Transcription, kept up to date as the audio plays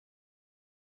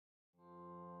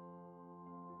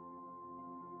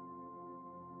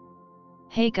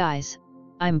Hey guys,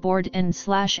 I'm bored n/x/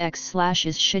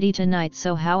 is shitty tonight,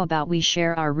 so how about we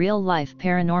share our real life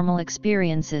paranormal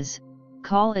experiences?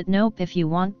 Call it nope if you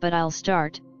want, but I'll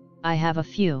start. I have a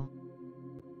few.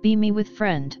 Be me with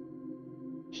friend.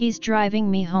 He's driving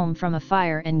me home from a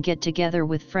fire and get together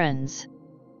with friends.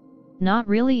 Not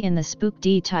really in the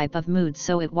spook-d type of mood,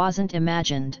 so it wasn't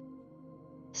imagined.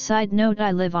 Side note,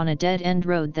 I live on a dead-end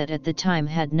road that at the time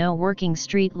had no working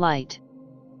street light.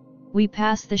 We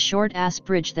pass the short-ass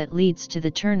bridge that leads to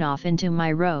the turnoff into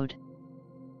my road.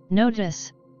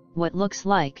 Notice what looks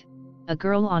like a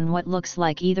girl on what looks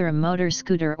like either a motor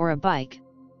scooter or a bike,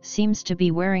 seems to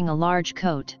be wearing a large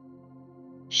coat.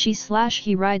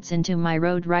 He rides into my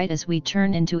road right as we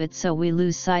turn into it, so we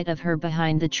lose sight of her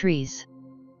behind the trees.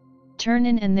 Turn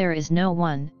in and there is no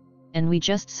one, and we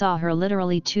just saw her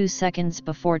literally 2 seconds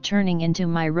before turning into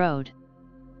my road.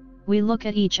 We look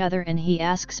at each other and he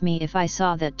asks me if I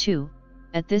saw that too.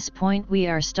 At this point we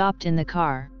are stopped in the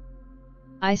car.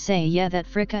 I say yeah, that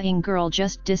frickin' girl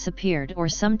just disappeared or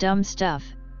some dumb stuff.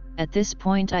 At this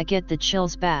point I get the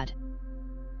chills bad.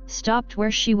 Stopped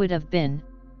where she would have been,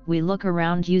 we look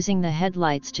around using the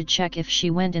headlights to check if she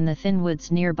went in the thin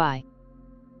woods nearby.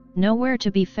 Nowhere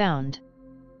to be found.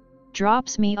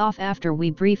 Drops me off after we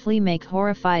briefly make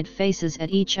horrified faces at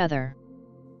each other.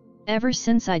 Ever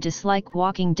since I dislike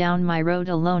walking down my road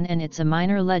alone, and it's a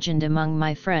minor legend among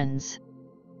my friends.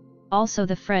 Also,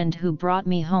 the friend who brought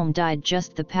me home died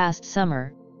just the past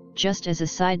summer, just as a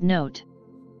side note.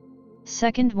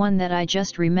 Second one that I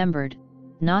just remembered,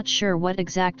 not sure what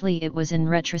exactly it was in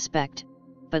retrospect,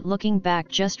 but looking back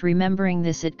just remembering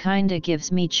this, it kinda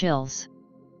gives me chills.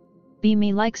 Be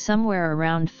me like somewhere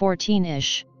around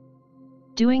 14-ish.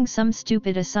 Doing some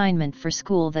stupid assignment for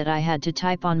school that I had to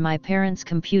type on my parents'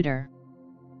 computer.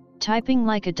 Typing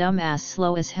like a dumbass,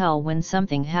 slow as hell when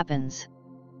something happens.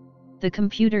 The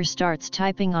computer starts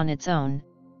typing on its own,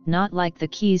 not like the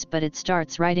keys, but it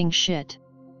starts writing shit.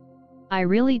 I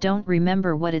really don't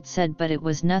remember what it said, but it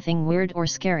was nothing weird or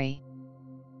scary.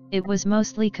 It was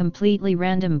mostly completely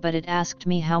random, but it asked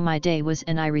me how my day was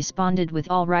and I responded with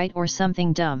alright or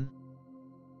something dumb.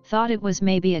 Thought it was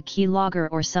maybe a keylogger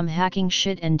or some hacking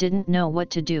shit and didn't know what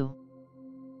to do.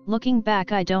 Looking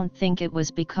back, I don't think it was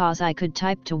because I could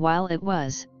type to while it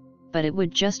was, but it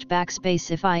would just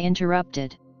backspace if I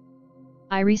interrupted.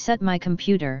 I reset my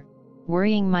computer,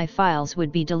 worrying my files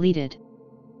would be deleted.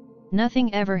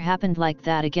 Nothing ever happened like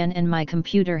that again, and my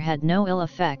computer had no ill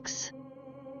effects.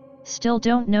 Still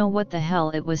don't know what the hell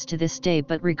it was to this day,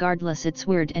 but regardless, it's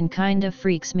weird and kinda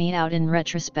freaks me out in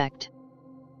retrospect.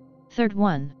 Third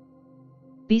one.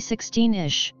 Be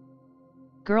 16-ish.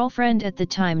 Girlfriend at the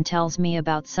time tells me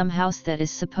about some house that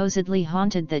is supposedly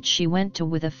haunted that she went to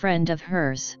with a friend of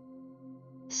hers.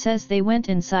 Says they went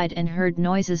inside and heard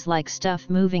noises like stuff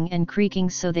moving and creaking,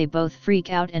 so they both freak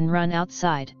out and run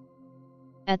outside.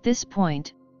 At this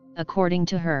point, according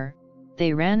to her,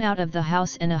 they ran out of the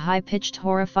house and a high-pitched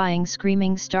horrifying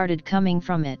screaming started coming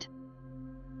from it.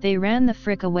 They ran the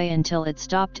frick away until it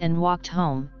stopped and walked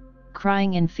home,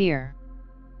 crying in fear.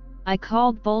 I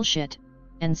called bullshit,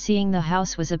 and seeing the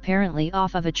house was apparently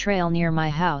off of a trail near my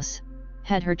house,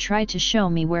 had her try to show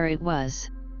me where it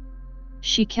was.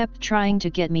 She kept trying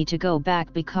to get me to go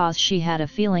back because she had a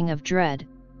feeling of dread,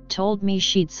 told me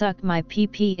she'd suck my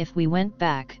pee-pee if we went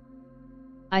back.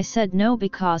 I said no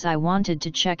because I wanted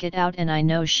to check it out and I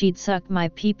know she'd suck my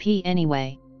pee-pee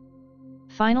anyway.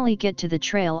 Finally get to the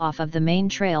trail off of the main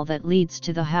trail that leads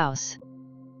to the house.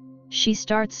 She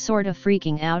starts sorta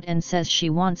freaking out and says she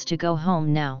wants to go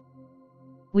home now.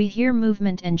 We hear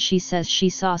movement and she says she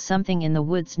saw something in the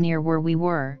woods near where we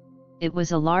were. It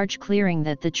was a large clearing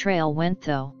that the trail went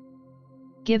though.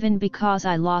 Given because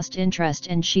I lost interest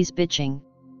and she's bitching,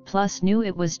 plus knew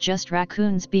it was just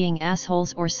raccoons being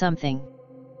assholes or something.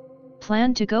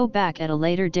 Planned to go back at a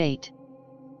later date.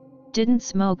 Didn't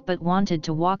smoke but wanted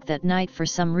to walk that night for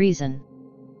some reason.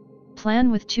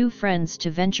 Plan with 2 friends to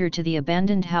venture to the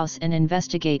abandoned house and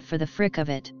investigate for the frick of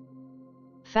it.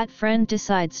 Fat friend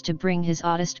decides to bring his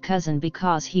oldest cousin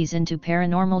because he's into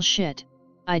paranormal shit.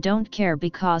 I don't care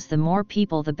because the more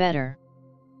people the better.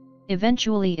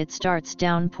 Eventually it starts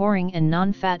downpouring and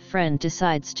non-fat friend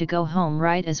decides to go home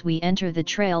right as we enter the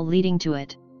trail leading to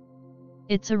it.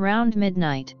 It's around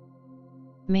midnight.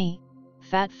 Me,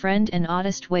 fat friend and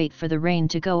oldest wait for the rain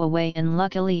to go away, and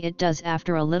luckily it does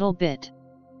after a little bit.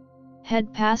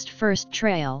 Head past first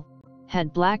trail,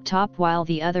 had black top while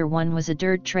the other one was a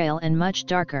dirt trail and much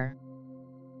darker.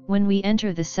 When we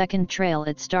enter the second trail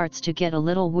it starts to get a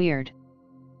little weird.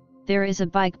 There is a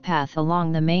bike path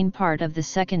along the main part of the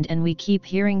second and we keep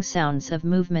hearing sounds of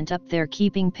movement up there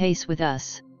keeping pace with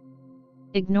us.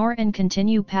 Ignore and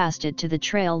continue past it to the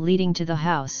trail leading to the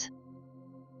house.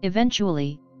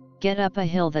 Eventually, get up a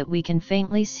hill that we can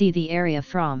faintly see the area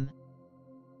from.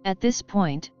 At this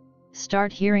point,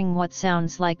 start hearing what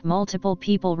sounds like multiple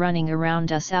people running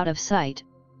around us out of sight.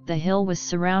 The hill was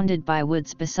surrounded by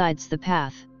woods besides the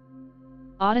path.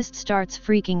 August starts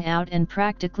freaking out and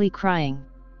practically crying,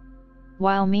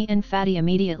 while me and Fatty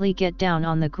immediately get down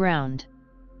on the ground.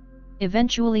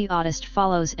 Eventually August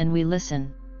follows and we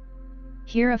listen.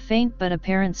 Hear a faint but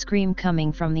apparent scream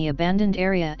coming from the abandoned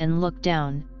area and look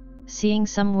down, seeing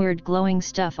some weird glowing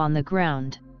stuff on the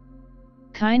ground.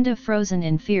 Kinda frozen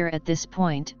in fear at this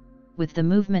point, with the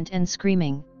movement and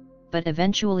screaming, but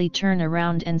eventually turn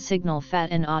around and signal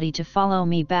Fat and Audie to follow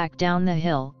me back down the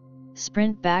hill,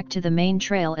 sprint back to the main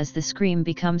trail as the scream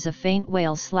becomes a faint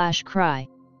wail/cry.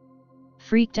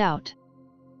 Freaked out.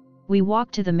 We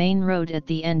walk to the main road at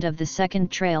the end of the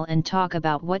second trail and talk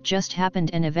about what just happened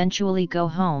and eventually go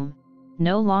home,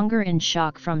 no longer in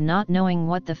shock from not knowing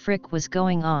what the frick was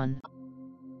going on.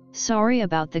 Sorry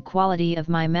about the quality of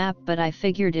my map, but I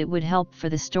figured it would help for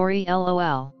the story,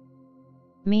 lol.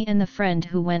 Me and the friend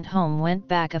who went home went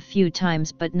back a few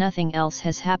times, but nothing else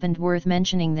has happened worth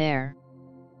mentioning there.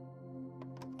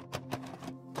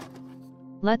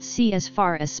 Let's see, as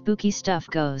far as spooky stuff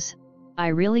goes, I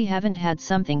really haven't had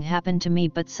something happen to me,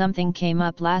 but something came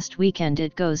up last weekend.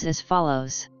 It goes as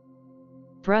follows.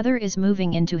 Brother is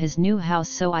moving into his new house,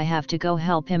 so I have to go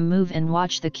help him move and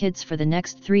watch the kids for the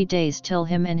next 3 days till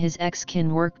him and his ex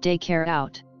can work daycare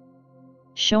out.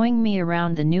 Showing me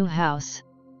around the new house.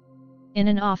 In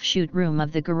an offshoot room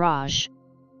of the garage,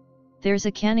 there's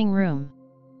a canning room.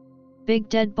 Big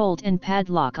deadbolt and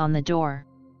padlock on the door.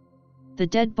 The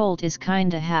deadbolt is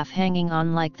kinda half hanging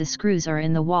on, like the screws are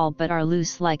in the wall but are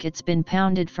loose, like it's been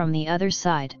pounded from the other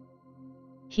side.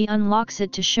 He unlocks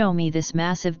it to show me this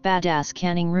massive badass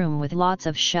canning room with lots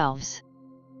of shelves.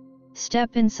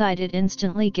 Step inside, it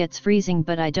instantly gets freezing,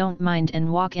 but I don't mind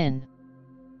and walk in.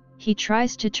 He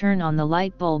tries to turn on the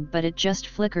light bulb, but it just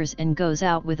flickers and goes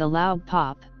out with a loud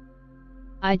pop.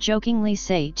 I jokingly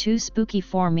say, too spooky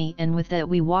for me, and with that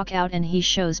we walk out and he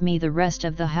shows me the rest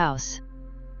of the house.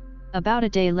 About a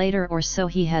day later or so,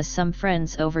 he has some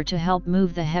friends over to help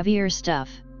move the heavier stuff.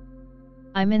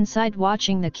 I'm inside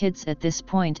watching the kids at this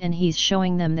point and he's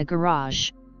showing them the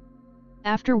garage.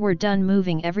 After we're done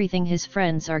moving everything, his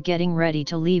friends are getting ready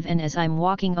to leave, and as I'm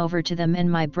walking over to them and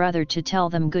my brother to tell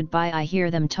them goodbye, I hear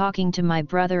them talking to my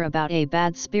brother about a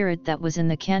bad spirit that was in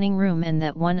the canning room and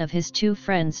that one of his 2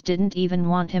 friends didn't even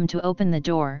want him to open the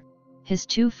door. His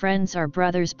 2 friends are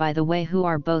brothers, by the way, who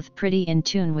are both pretty in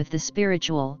tune with the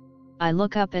spiritual. I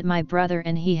look up at my brother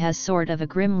and he has sort of a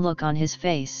grim look on his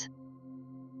face.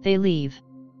 They leave.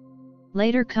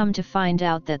 Later come to find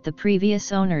out that the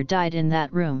previous owner died in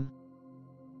that room.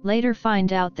 Later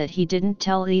find out that he didn't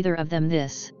tell either of them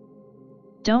this.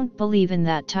 Don't believe in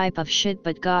that type of shit,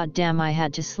 but goddamn, I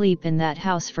had to sleep in that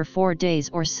house for 4 days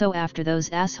or so after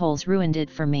those assholes ruined it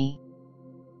for me.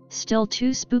 Still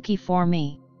too spooky for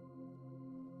me.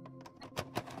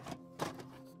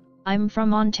 I'm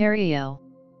from Ontario.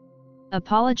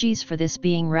 Apologies for this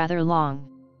being rather long.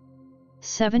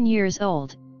 7 years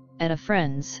old, at a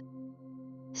friend's.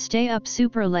 Stay up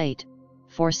super late,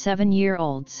 for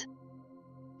 7-year-olds.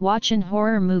 Watchin'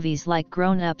 horror movies like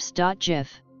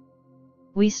grown-ups.gif.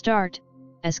 We start,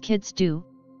 as kids do,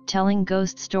 telling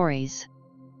ghost stories.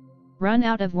 Run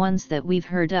out of ones that we've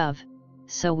heard of,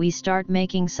 so we start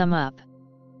making some up.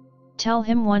 Tell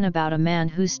him one about a man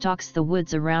who stalks the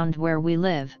woods around where we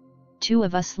live. 2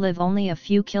 of us live only a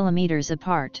few kilometers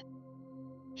apart.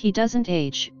 He doesn't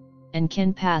age, and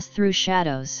can pass through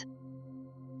shadows.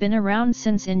 Been around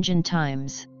since Indian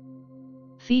times.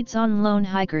 Feeds on lone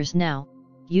hikers now,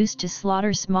 used to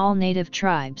slaughter small native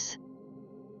tribes.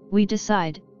 We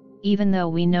decide, even though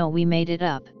we know we made it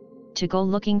up, to go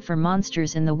looking for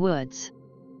monsters in the woods.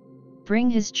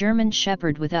 Bring his German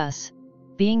Shepherd with us,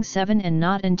 being 7 and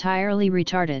not entirely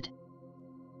retarded.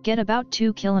 Get about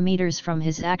 2 kilometers from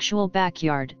his actual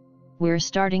backyard, we're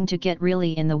starting to get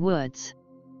really in the woods.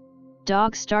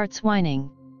 Dog starts whining,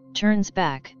 turns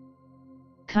back.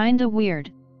 Kinda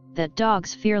weird, that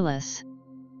dog's fearless.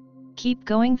 Keep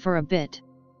going for a bit.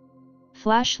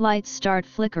 Flashlights start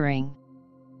flickering.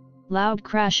 Loud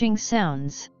crashing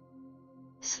sounds.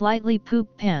 Slightly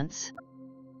poop pants.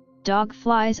 Dog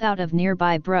flies out of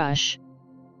nearby brush.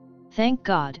 Thank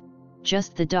God,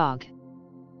 just the dog.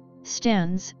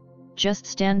 Just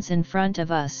stands in front of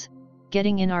us,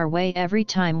 getting in our way every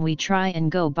time we try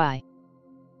and go by.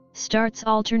 Starts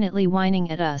alternately whining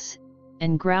at us,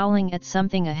 and growling at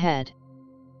something ahead.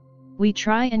 We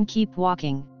try and keep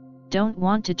walking, don't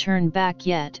want to turn back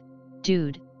yet,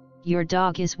 Dude, your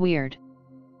dog is weird.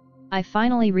 I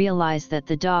finally realize that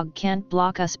the dog can't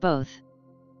block us both.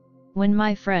 When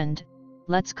my friend,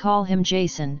 let's call him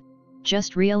Jason,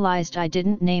 just realized I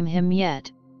didn't name him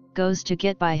yet, goes to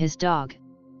get by his dog,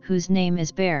 whose name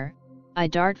is Bear, I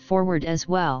dart forward as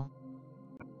well.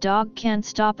 Dog can't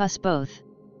stop us both.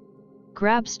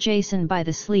 Grabs Jason by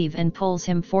the sleeve and pulls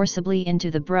him forcibly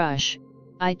into the brush.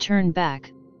 I turn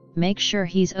back, make sure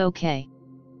he's okay.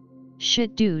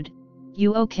 Shit dude,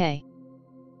 you okay?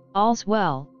 All's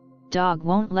well, dog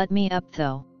won't let me up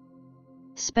though.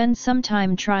 Spend some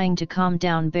time trying to calm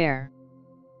down Bear.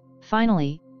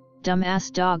 Finally,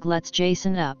 dumbass dog lets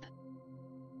Jason up.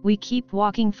 We keep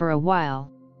walking for a while.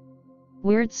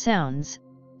 Weird sounds,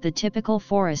 the typical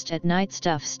forest at night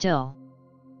stuff still.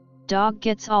 Dog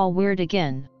gets all weird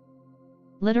again.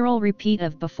 Literal repeat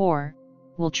of before,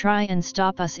 will try and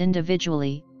stop us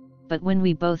individually, but when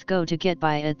we both go to get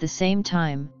by at the same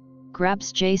time,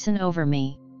 grabs Jason over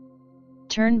me.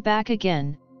 Turn back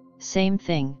again, same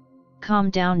thing, calm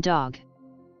down dog.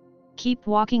 Keep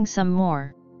walking some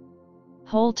more.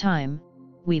 Whole time,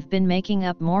 we've been making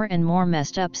up more and more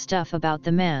messed up stuff about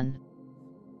the man.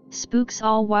 Spooks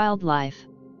all wildlife,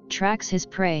 tracks his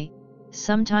prey,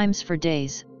 sometimes for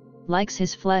days, likes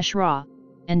his flesh raw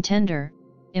and tender,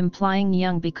 implying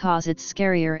young because it's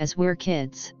scarier as we're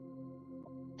kids.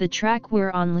 The track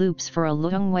we're on loops for a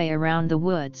long way around the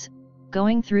woods,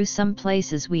 going through some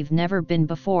places we've never been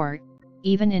before,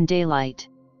 even in daylight.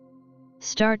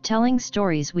 Start telling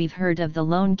stories we've heard of the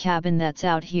lone cabin that's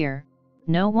out here.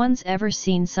 No one's ever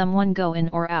seen someone go in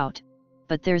or out,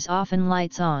 but there's often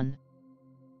lights on.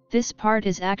 This part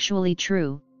is actually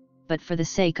true, but for the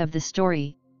sake of the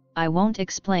story, I won't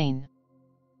explain.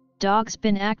 Dog's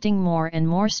been acting more and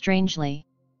more strangely.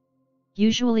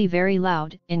 Usually very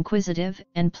loud, inquisitive,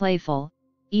 and playful,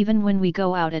 even when we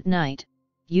go out at night,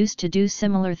 used to do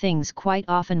similar things quite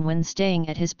often when staying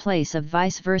at his place or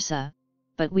vice versa,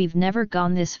 but we've never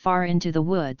gone this far into the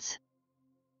woods.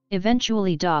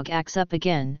 Eventually dog acts up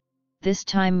again, this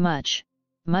time much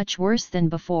worse than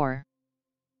before.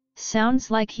 Sounds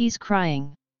like he's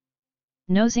crying.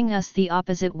 Nosing us the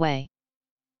opposite way.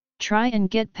 Try and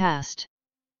get past.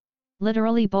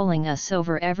 Literally bowling us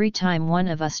over every time one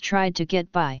of us tried to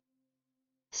get by.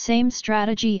 Same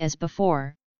strategy as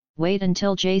before, wait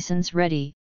until Jason's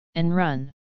ready, and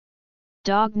run.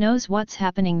 Dog knows what's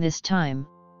happening this time,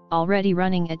 already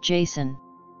running at Jason.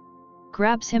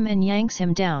 Grabs him and yanks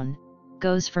him down,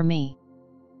 goes for me.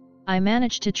 I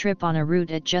manage to trip on a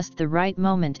root at just the right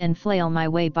moment and flail my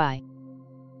way by.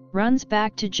 Runs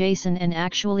back to Jason and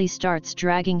actually starts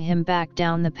dragging him back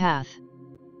down the path.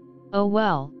 Oh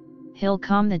well, he'll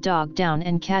calm the dog down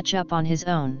and catch up on his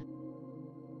own.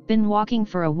 Been walking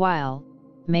for a while,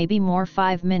 maybe more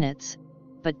 5 minutes,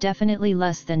 but definitely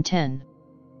less than 10.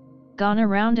 Gone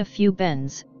around a few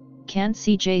bends, can't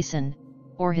see Jason,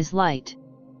 or his light.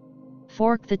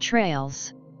 Fork the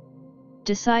trails.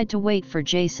 Decide to wait for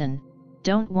Jason,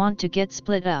 don't want to get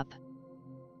split up.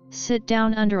 Sit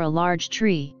down under a large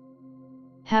tree.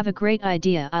 Have a great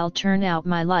idea, I'll turn out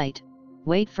my light,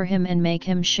 wait for him and make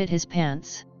him shit his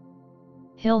pants.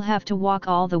 He'll have to walk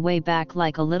all the way back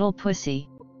like a little pussy.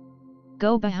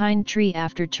 Go behind tree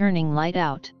after turning light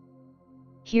out.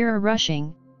 Hear a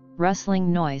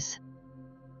rustling noise.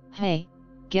 Hey,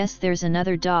 guess there's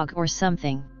another dog or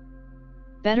something.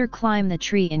 Better climb the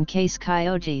tree in case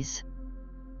coyotes.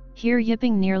 Hear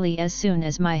yipping nearly as soon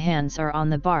as my hands are on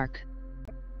the bark.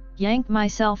 Yank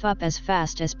myself up as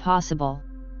fast as possible.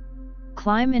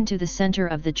 Climb into the center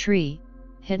of the tree,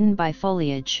 hidden by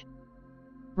foliage.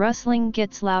 Rustling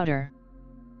gets louder.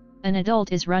 An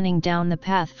adult is running down the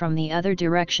path from the other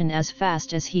direction as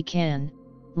fast as he can,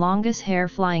 longest hair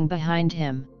flying behind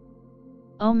him.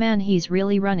 Oh man, he's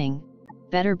really running,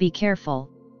 better be careful,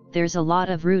 there's a lot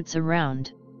of roots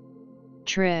around.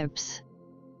 Trips.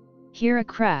 Hear a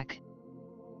crack.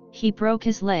 He broke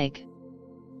his leg.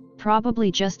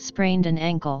 Probably just sprained an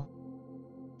ankle.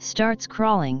 Starts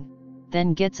crawling,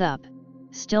 then gets up,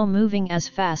 still moving as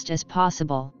fast as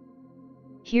possible.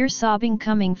 Hear sobbing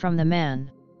coming from the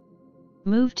man.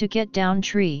 Move to get down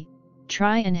tree,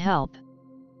 try and help.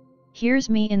 Here's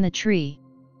me in the tree.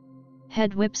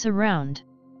 Head whips around.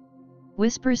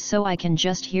 Whispers so I can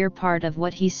just hear part of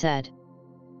what he said.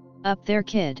 Up there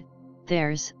kid,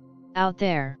 there's, out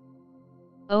there.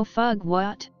 Oh fug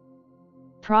what?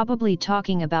 Probably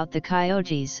talking about the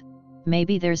coyotes,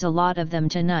 maybe there's a lot of them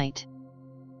tonight.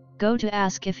 Go to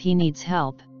ask if he needs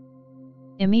help.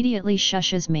 Immediately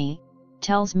shushes me,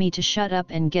 tells me to shut up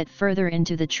and get further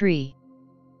into the tree.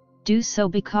 Do so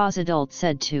because adult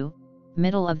said to,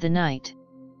 middle of the night.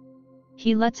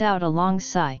 He lets out a long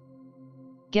sigh.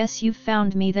 Guess you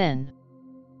found me then.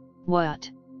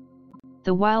 What?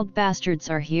 The wild bastards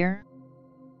are here?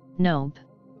 Nope.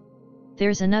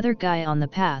 There's another guy on the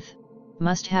path,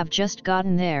 must have just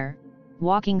gotten there,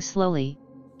 walking slowly,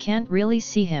 can't really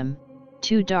see him,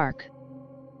 too dark.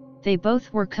 They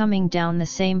both were coming down the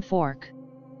same fork.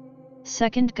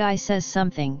 Second guy says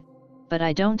something, but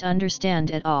I don't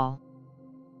understand at all.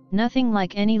 Nothing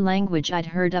like any language I'd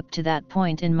heard up to that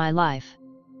point in my life.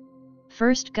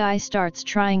 First guy starts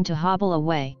trying to hobble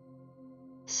away.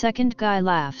 Second guy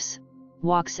laughs,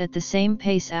 walks at the same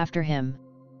pace after him.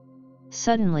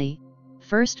 Suddenly,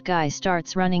 first guy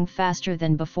starts running faster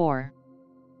than before.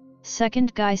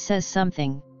 Second guy says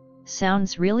something,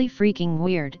 sounds really freaking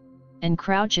weird, and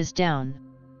crouches down.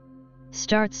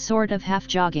 Starts sort of half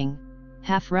jogging,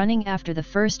 half running after the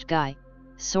first guy,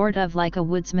 sort of like a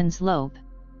woodsman's lope,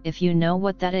 if you know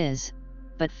what that is,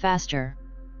 but faster.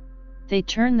 They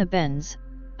turn the bends,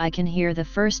 I can hear the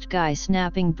first guy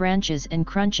snapping branches and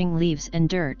crunching leaves and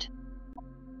dirt.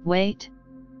 Wait.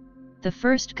 The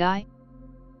first guy?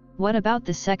 What about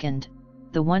the second,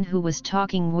 the one who was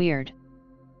talking weird?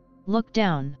 Look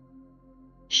down.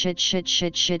 Shit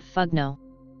fugno.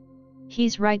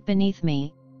 He's right beneath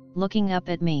me, looking up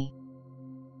at me.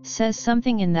 Says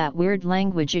something in that weird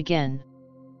language again.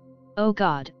 Oh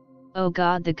god,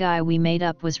 the guy we made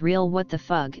up was real, what the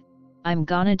fug, I'm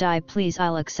gonna die, please,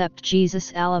 I'll accept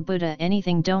Jesus, Allah, Buddha,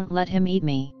 anything, don't let him eat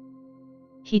me.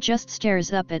 He just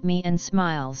stares up at me and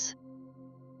smiles.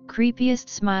 Creepiest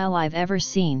smile I've ever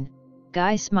seen,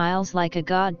 guy smiles like a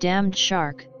goddamned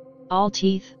shark, all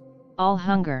teeth, all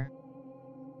hunger.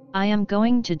 I am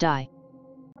going to die.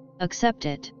 Accept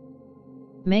it.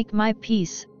 Make my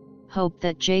peace, hope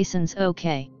that Jason's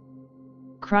okay.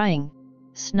 Crying,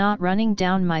 snot running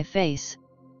down my face,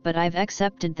 but I've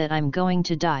accepted that I'm going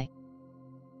to die.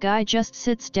 Guy just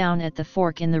sits down at the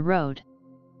fork in the road.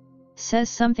 Says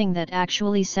something that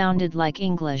actually sounded like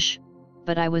English,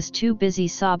 but I was too busy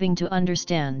sobbing to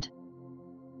understand.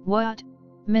 What,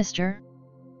 mister?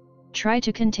 Try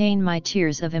to contain my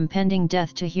tears of impending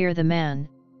death to hear the man,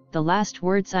 the last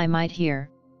words I might hear,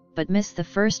 but miss the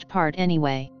first part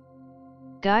anyway.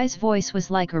 Guy's voice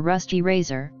was like a rusty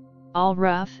razor, all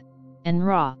rough and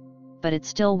raw, but it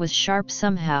still was sharp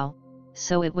somehow,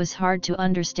 so it was hard to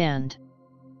understand.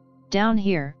 Down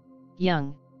here,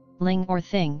 young, ling or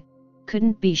thing,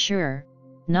 couldn't be sure,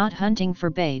 not hunting for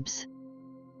babes.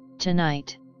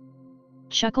 Tonight.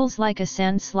 Chuckles like a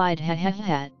sandslide, ha ha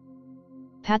ha.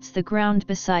 Pats the ground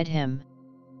beside him.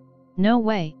 No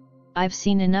way, I've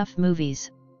seen enough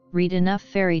movies, read enough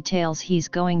fairy tales, he's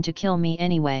going to kill me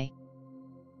anyway.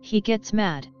 He gets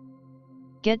mad.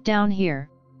 Get down here,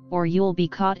 or you'll be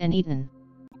caught and eaten.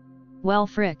 Well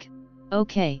frick,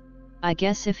 okay, I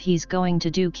guess if he's going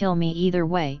to kill me either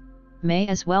way, may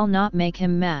as well not make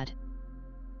him mad.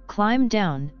 Climb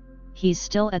down, he's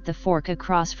still at the fork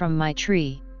across from my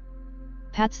tree.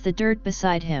 Pats the dirt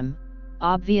beside him,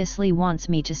 obviously wants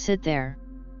me to sit there.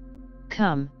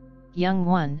 Come, young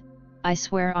one, I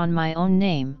swear on my own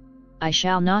name, I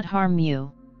shall not harm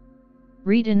you.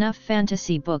 Read enough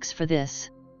fantasy books for this.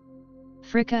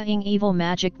 Fricking evil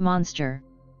magic monster,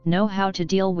 know how to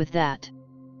deal with that.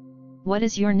 What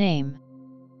is your name?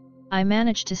 I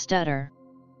manage to stutter.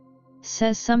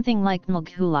 Says something like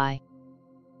Nlghulai.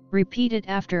 Repeat it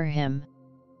after him.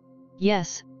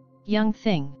 Yes, young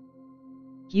thing.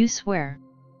 You swear.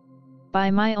 By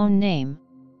my own name,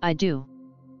 I do.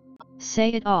 Say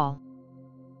it all.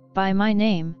 By my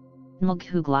name,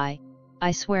 Nlghulai,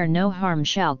 I swear no harm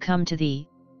shall come to thee,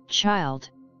 child.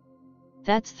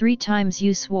 That's 3 times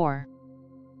you swore.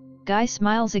 Guy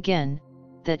smiles again,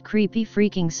 that creepy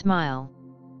freaking smile.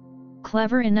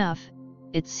 Clever enough,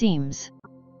 it seems.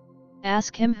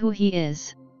 Ask him who he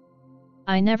is.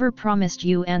 I never promised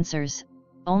you answers,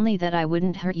 only that I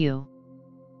wouldn't hurt you.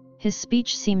 His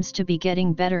speech seems to be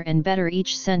getting better and better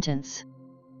each sentence.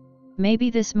 Maybe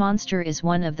this monster is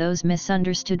one of those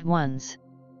misunderstood ones.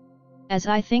 As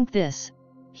I think this,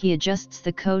 he adjusts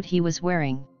the coat he was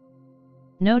wearing.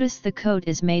 Notice the coat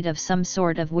is made of some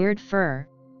sort of weird fur,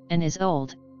 and is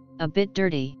old, a bit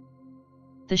dirty.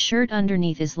 The shirt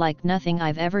underneath is like nothing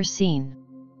I've ever seen.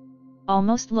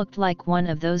 Almost looked like one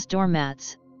of those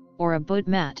doormats, or a boot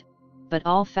mat, but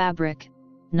all fabric,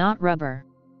 not rubber.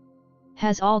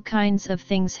 Has all kinds of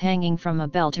things hanging from a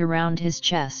belt around his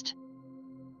chest.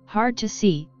 Hard to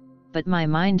see, but my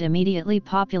mind immediately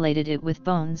populated it with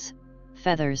bones,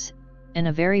 feathers, and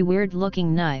a very weird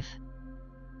looking knife.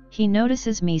 He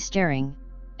notices me staring,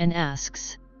 and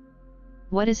asks,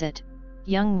 "What is it,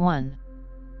 young one?"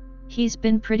 He's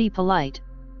been pretty polite,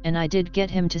 and I did get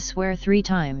him to swear 3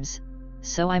 times,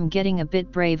 so I'm getting a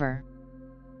bit braver.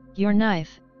 Your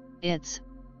knife,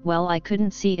 well, I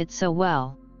couldn't see it so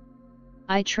well.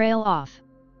 I trail off,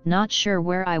 not sure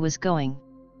where I was going.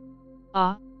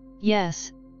 Ah,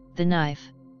 yes, the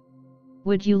knife.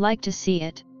 Would you like to see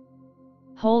it?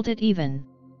 Hold it even.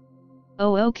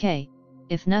 Oh, okay,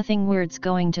 if nothing weird's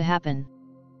going to happen.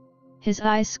 His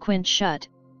eyes squint shut,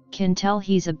 can tell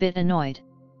he's a bit annoyed.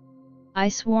 I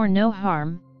swore no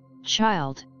harm,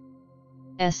 child.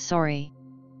 Sorry.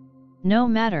 No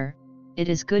matter, it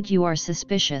is good you are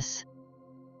suspicious.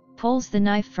 Pulls the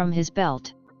knife from his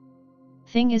belt.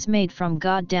 Thing is made from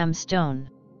goddamn stone.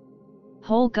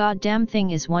 Whole goddamn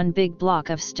thing is one big block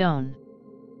of stone.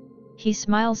 He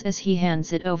smiles as he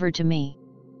hands it over to me.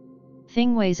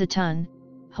 Thing weighs a ton,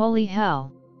 holy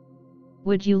hell.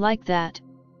 Would you like that,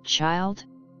 child?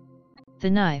 The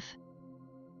knife.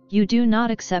 You do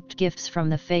not accept gifts from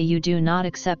the Fae, you do not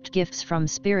accept gifts from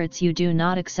spirits, you do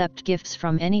not accept gifts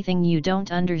from anything you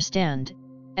don't understand,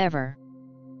 ever.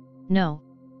 No,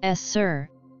 sir,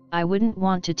 I wouldn't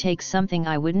want to take something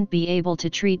I wouldn't be able to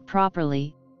treat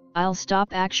properly. I'll stop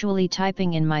actually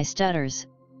typing in my stutters,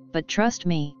 but trust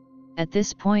me, at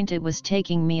this point it was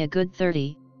taking me a good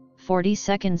 30-40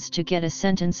 seconds to get a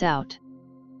sentence out.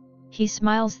 He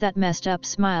smiles that messed up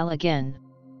smile again.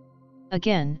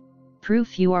 Again,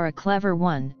 proof you are a clever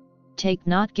one, take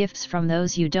not gifts from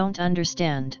those you don't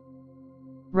understand.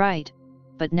 Right,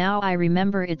 but now I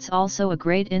remember it's also a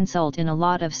great insult in a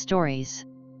lot of stories.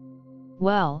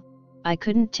 Well, I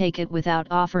couldn't take it without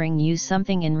offering you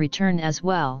something in return as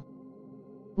well.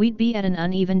 We'd be at an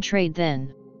uneven trade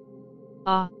then.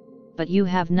 Ah, but you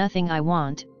have nothing I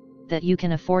want, that you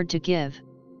can afford to give,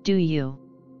 do you?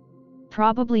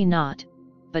 Probably not,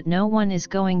 but no one is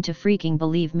going to freaking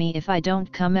believe me if I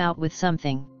don't come out with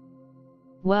something.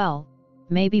 Well,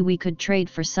 maybe we could trade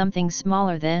for something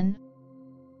smaller then?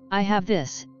 I have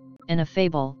this, and a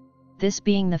fable, this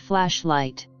being the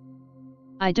flashlight.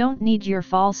 I don't need your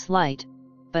false light,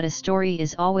 but a story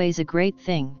is always a great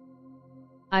thing.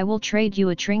 I will trade you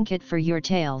a trinket for your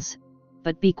tales,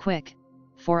 but be quick,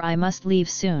 for I must leave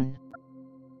soon.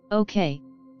 Okay,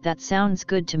 that sounds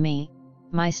good to me,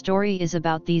 my story is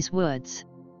about these woods.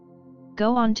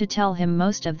 Go on to tell him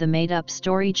most of the made-up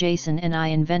story Jason and I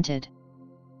invented.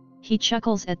 He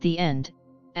chuckles at the end,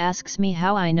 asks me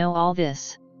how I know all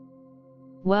this.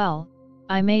 Well,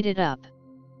 I made it up.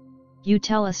 You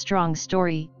tell a strong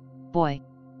story, boy.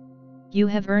 You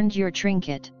have earned your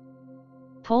trinket.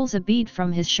 Pulls a bead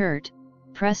from his shirt,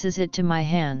 presses it to my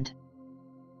hand.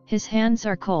 His hands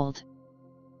are cold.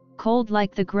 Cold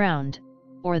like the ground,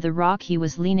 or the rock he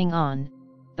was leaning on,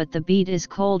 but the bead is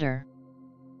colder.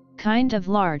 Kind of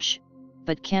large,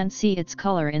 but can't see its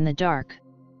color in the dark.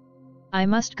 I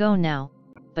must go now,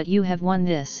 but you have won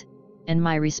this, and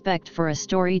my respect for a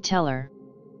storyteller.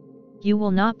 You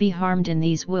will not be harmed in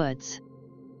these woods.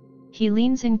 He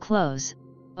leans in close.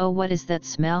 Oh, what is that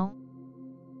smell?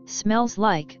 Smells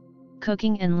like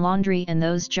cooking and laundry and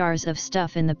those jars of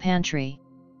stuff in the pantry.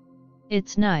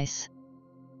 It's nice.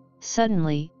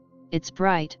 Suddenly, it's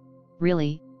bright,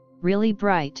 really, really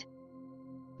bright.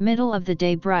 Middle of the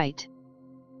day bright.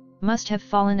 Must have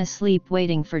fallen asleep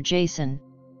waiting for Jason,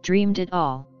 dreamed it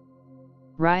all.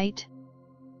 Right?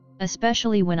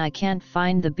 Especially when I can't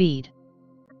find the bead.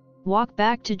 Walk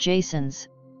back to Jason's,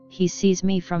 he sees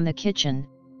me from the kitchen,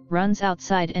 runs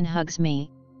outside and hugs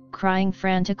me, crying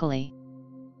frantically.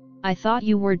 I thought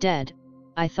you were dead,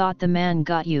 I thought the man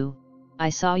got you, I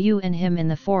saw you and him in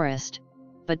the forest,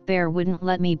 but Bear wouldn't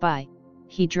let me by,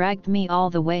 he dragged me all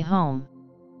the way home.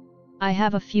 I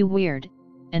have a few weird,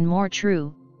 and more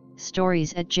true,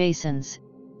 stories at Jason's,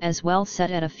 as well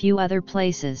set at a few other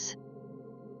places.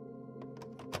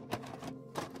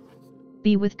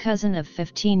 Be with cousin of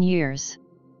 15 years.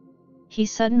 He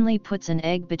suddenly puts an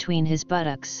egg between his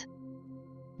buttocks.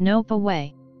 Nope,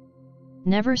 away.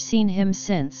 Never seen him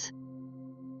since.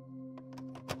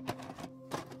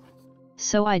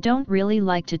 So I don't really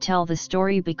like to tell the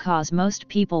story because most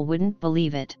people wouldn't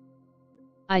believe it.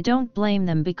 I don't blame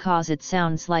them because it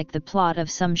sounds like the plot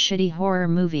of some shitty horror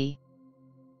movie.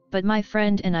 But my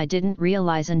friend and I didn't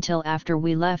realize until after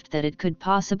we left that it could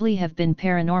possibly have been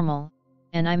paranormal,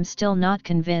 and I'm still not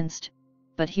convinced,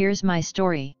 but here's my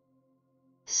story.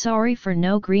 Sorry for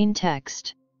no green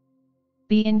text.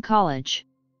 Be in college.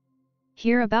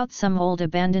 Hear about some old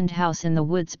abandoned house in the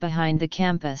woods behind the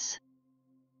campus.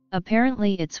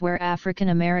 Apparently it's where African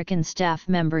American staff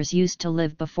members used to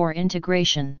live before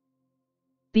integration.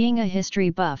 Being a history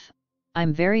buff,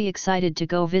 I'm very excited to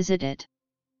go visit it.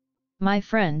 My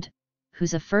friend,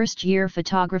 who's a first-year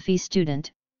photography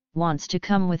student, wants to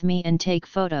come with me and take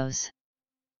photos.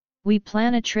 We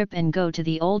plan a trip and go to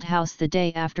the old house the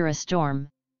day after a storm,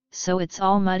 so it's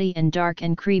all muddy and dark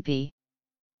and creepy.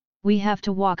 We have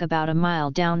to walk about a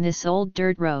mile down this old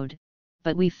dirt road,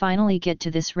 but we finally get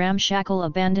to this ramshackle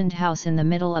abandoned house in the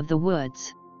middle of the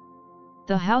woods.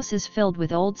 The house is filled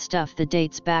with old stuff that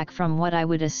dates back from what I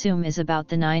would assume is about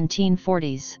the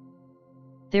 1940s.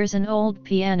 There's an old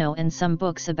piano and some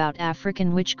books about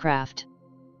African witchcraft.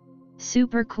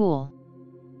 Super cool.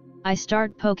 I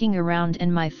start poking around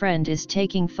and my friend is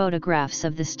taking photographs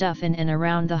of the stuff in and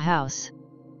around the house.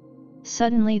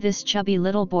 Suddenly this chubby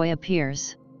little boy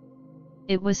appears.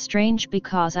 It was strange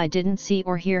because I didn't see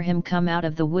or hear him come out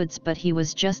of the woods, but he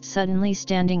was just suddenly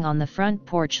standing on the front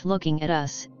porch looking at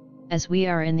us, as we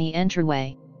are in the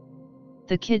entryway.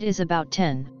 The kid is about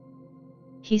 10.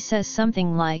 He says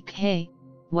something like, "Hey,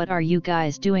 what are you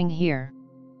guys doing here?"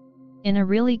 in a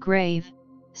really grave,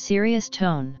 serious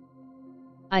tone.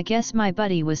 I guess my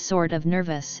buddy was sort of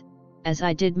nervous, as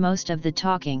I did most of the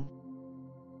talking.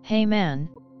 "Hey man,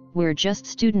 we're just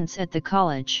students at the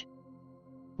college.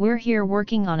 We're here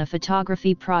working on a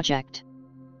photography project.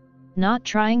 Not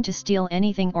trying to steal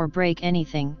anything or break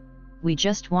anything, we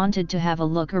just wanted to have a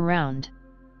look around."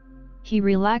 He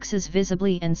relaxes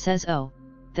visibly and says, "Oh,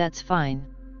 that's fine.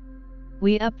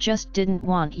 We just didn't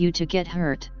want you to get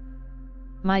hurt.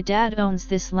 My dad owns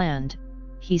this land.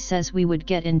 He says we would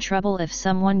get in trouble if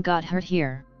someone got hurt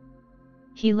here.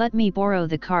 He let me borrow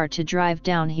the car to drive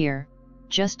down here,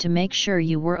 just to make sure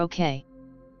you were okay."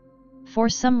 For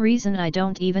some reason I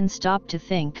don't even stop to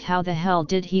think how the hell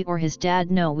did he or his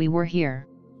dad know we were here.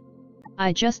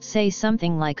 I just say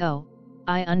something like, "Oh,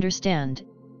 I understand,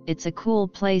 it's a cool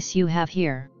place you have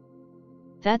here.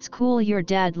 That's cool your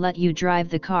dad let you drive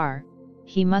the car,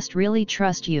 he must really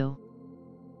trust you."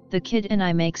 The kid and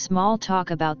I make small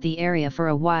talk about the area for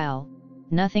a while,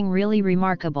 nothing really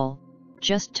remarkable,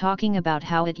 just talking about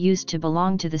how it used to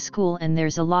belong to the school and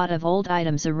there's a lot of old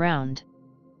items around.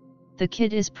 The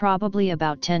kid is probably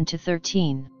about 10 to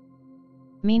 13.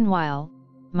 Meanwhile,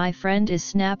 my friend is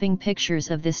snapping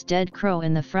pictures of this dead crow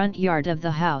in the front yard of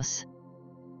the house.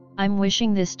 I'm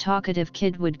wishing this talkative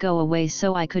kid would go away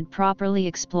so I could properly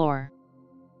explore.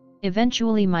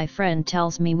 Eventually my friend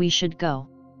tells me we should go.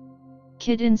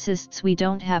 Kid insists we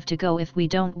don't have to go if we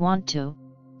don't want to,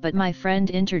 but my friend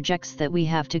interjects that we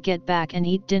have to get back and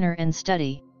eat dinner and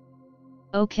study.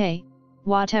 Okay,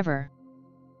 whatever.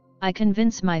 I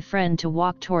convince my friend to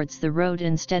walk towards the road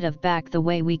instead of back the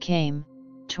way we came,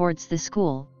 towards the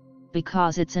school,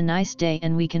 because it's a nice day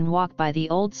and we can walk by the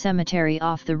old cemetery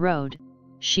off the road,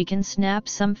 she can snap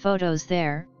some photos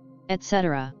there,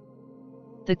 etc.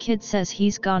 The kid says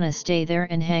he's gonna stay there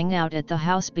and hang out at the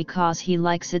house because he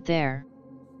likes it there.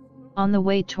 On the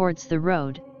way towards the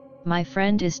road, my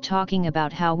friend is talking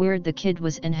about how weird the kid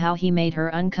was and how he made her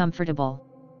uncomfortable.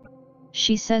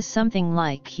 She says something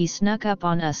like he snuck up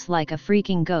on us like a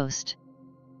freaking ghost.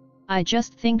 I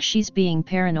just think she's being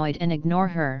paranoid and ignore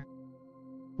her.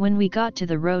 When we got to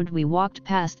the road we walked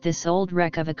past this old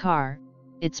wreck of a car,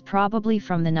 it's probably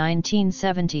from the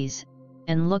 1970s,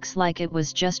 and looks like it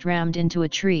was just rammed into a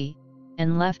tree,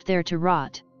 and left there to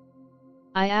rot.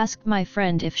 I asked my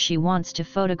friend if she wants to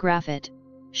photograph it,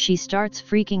 she starts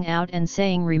freaking out and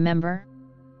saying, "Remember?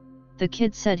 The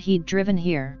kid said he'd driven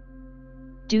here.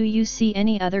 Do you see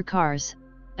any other cars,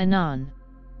 Anon?"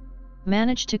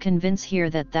 Managed to convince her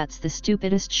that that's the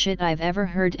stupidest shit I've ever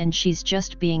heard and she's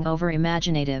just being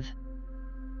over-imaginative.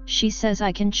 She says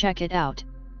I can check it out,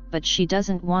 but she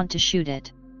doesn't want to shoot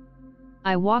it.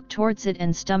 I walk towards it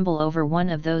and stumble over one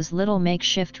of those little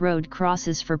makeshift road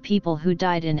crosses for people who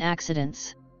died in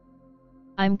accidents.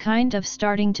 I'm kind of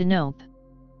starting to nope.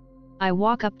 I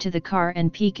walk up to the car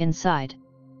and peek inside.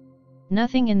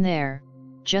 Nothing in there,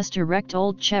 just a wrecked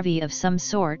old Chevy of some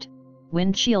sort,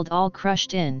 windshield all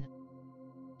crushed in.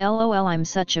 LOL, I'm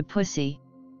such a pussy.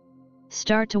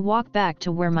 Start to walk back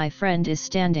to where my friend is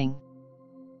standing.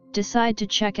 Decide to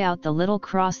check out the little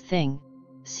cross thing,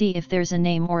 see if there's a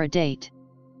name or a date.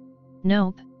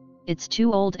 Nope, it's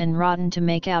too old and rotten to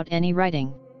make out any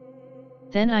writing.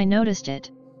 Then I noticed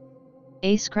it.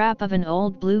 A scrap of an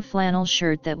old blue flannel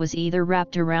shirt that was either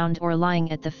wrapped around or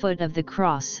lying at the foot of the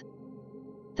cross.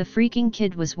 The freaking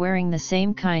kid was wearing the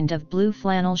same kind of blue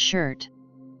flannel shirt.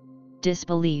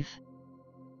 Disbelief.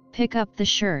 Pick up the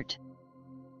shirt.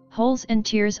 Holes and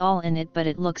tears all in it, but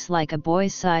it looks like a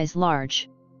boy's size large.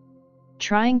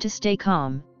 Trying to stay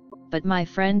calm, but my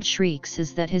friend shrieks,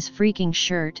 "Is that his freaking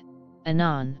shirt,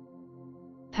 Anon?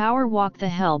 Power walk the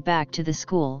hell back to the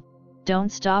school,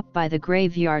 don't stop by the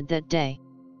graveyard that day."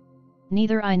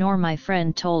 Neither I nor my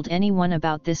friend told anyone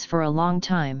about this for a long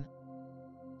time.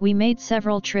 We made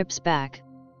several trips back,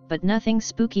 but nothing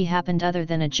spooky happened other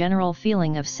than a general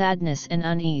feeling of sadness and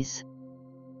unease.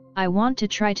 I want to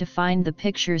try to find the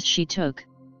pictures she took,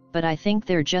 but I think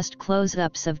they're just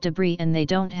close-ups of debris and they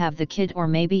don't have the kid or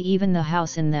maybe even the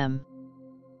house in them.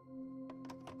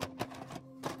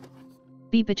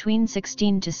 Be between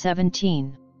 16 to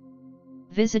 17.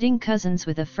 Visiting cousins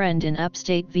with a friend in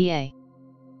upstate VA.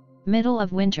 Middle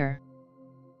of winter.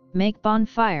 Make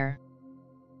bonfire.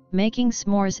 Making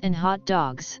s'mores and hot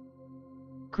dogs.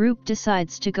 Group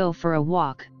decides to go for a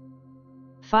walk.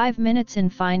 5 minutes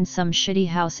and find some shitty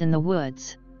house in the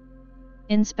woods.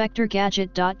 Inspector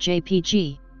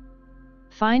Gadget.jpg.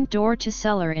 Find door to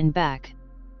cellar in back.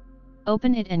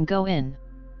 Open it and go in.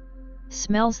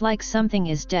 Smells like something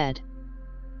is dead.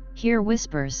 Hear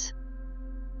whispers.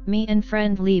 Me and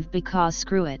friend leave because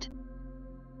screw it.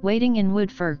 Waiting in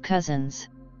wood for cousins.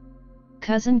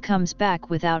 Cousin comes back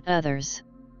without others.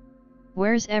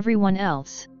 Where's everyone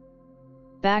else?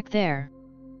 Back there.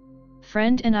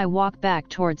 Friend and I walk back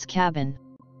towards cabin.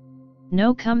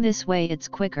 No, come this way, it's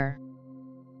quicker.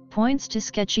 Points to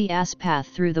sketchy ass path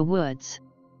through the woods.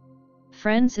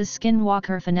 Friends is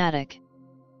skinwalker fanatic.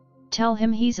 Tell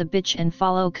him he's a bitch and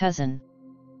follow cousin.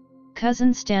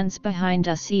 Cousin stands behind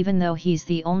us even though he's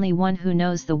the only one who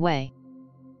knows the way.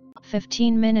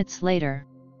 15 minutes later.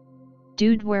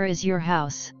 Dude, where is your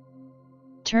house?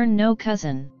 Turn, no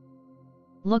cousin.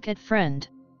 Look at friend.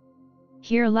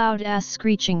 Hear loud ass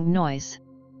screeching noise.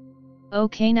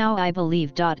 Okay, now I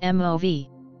believe. Mov.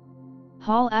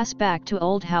 Haul ass back to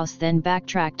old house, then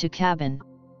backtrack to cabin.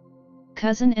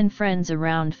 Cousin and friends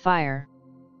around fire.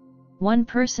 One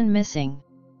person missing.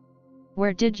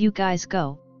 Where did you guys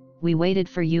go? We waited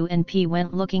for you and P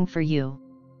went looking for you.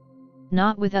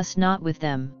 Not with us, not with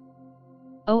them.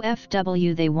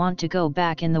 OFW, they want to go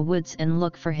back in the woods and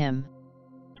look for him.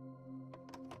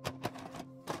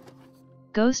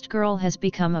 Ghost Girl has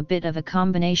become a bit of a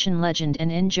combination legend and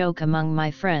in-joke among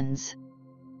my friends.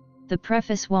 The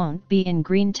preface won't be in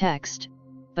green text,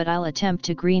 but I'll attempt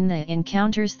to green the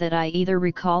encounters that I either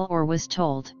recall or was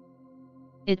told.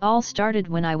 It all started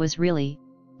when I was really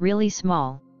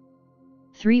small.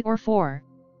 3 or 4,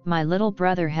 my little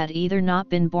brother had either not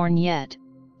been born yet,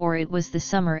 or it was the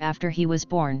summer after he was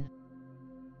born.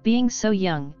 Being so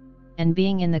young, and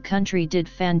being in the country did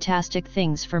fantastic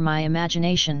things for my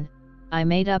imagination. I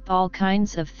made up all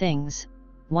kinds of things,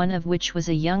 one of which was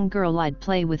a young girl I'd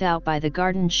play with out by the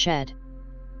garden shed.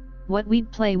 What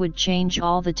we'd play would change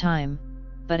all the time,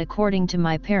 but according to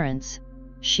my parents,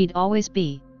 she'd always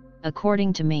be,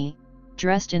 according to me,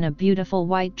 dressed in a beautiful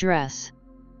white dress.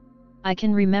 I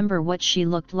can remember what she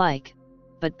looked like,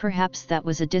 but perhaps that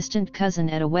was a distant cousin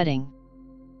at a wedding.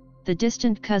 The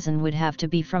distant cousin would have to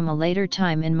be from a later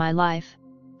time in my life,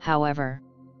 however.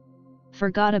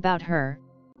 Forgot about her,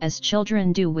 as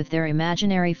children do with their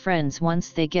imaginary friends once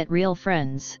they get real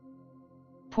friends.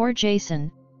 Poor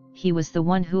Jason, he was the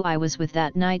one who I was with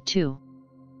that night too.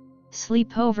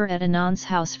 Sleepover at Anand's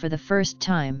house for the first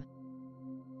time.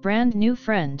 Brand new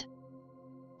friend.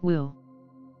 Woo.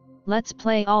 Let's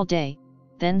play all day,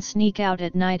 then sneak out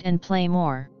at night and play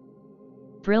more.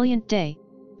 Brilliant day,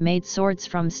 made swords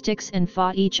from sticks and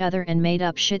fought each other and made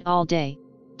up shit all day,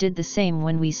 did the same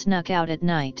when we snuck out at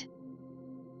night.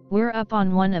 We're up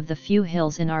on one of the few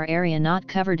hills in our area not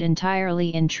covered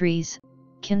entirely in trees,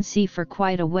 can see for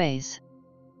quite a ways.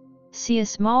 See a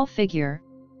small figure,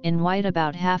 in white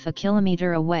about half a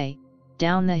kilometer away,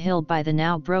 down the hill by the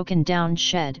now broken down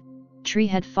shed. Tree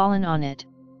had fallen on it,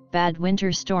 bad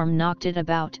winter storm knocked it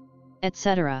about,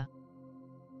 etc.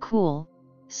 Cool,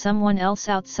 someone else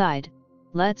outside,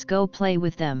 let's go play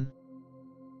with them.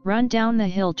 Run down the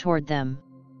hill toward them.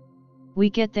 We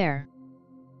get there.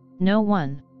 No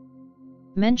one.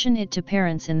 Mention it to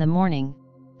parents in the morning,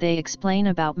 they explain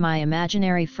about my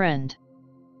imaginary friend.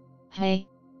 Hey,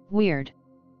 weird.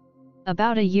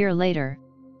 About a year later,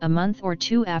 a month or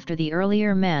two after the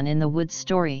earlier man in the woods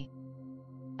story.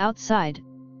 Outside,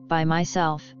 by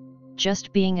myself,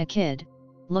 just being a kid,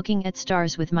 looking at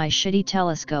stars with my shitty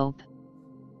telescope.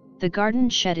 The garden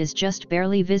shed is just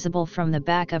barely visible from the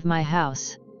back of my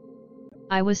house.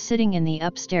 I was sitting in the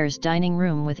upstairs dining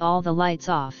room with all the lights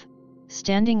off,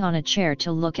 standing on a chair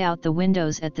to look out the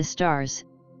windows at the stars.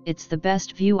 It's the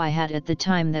best view I had at the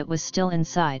time that was still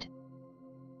inside.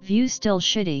 View still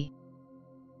shitty.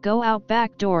 Go out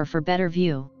back door for better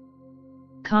view.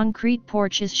 Concrete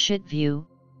porch is shit view,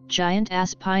 giant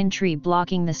ass pine tree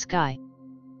blocking the sky.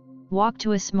 Walk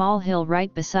to a small hill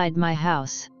right beside my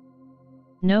house.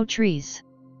 No trees.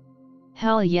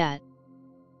 Hell yet.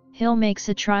 Hill makes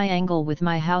a triangle with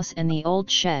my house and the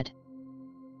old shed.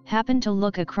 Happen to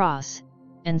look across,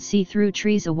 and see through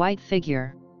trees a white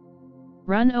figure.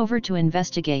 Run over to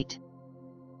investigate.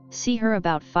 See her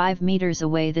about 5 meters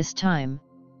away this time,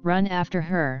 run after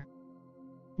her.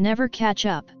 Never catch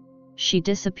up, she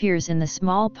disappears in the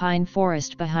small pine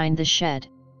forest behind the shed.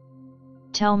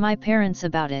 Tell my parents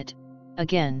about it,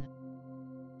 again.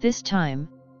 This time,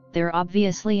 they're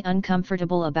obviously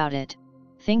uncomfortable about it,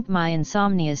 think my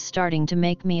insomnia's starting to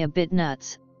make me a bit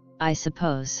nuts, I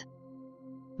suppose.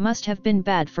 Must have been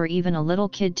bad for even a little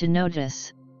kid to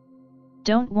notice.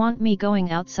 Don't want me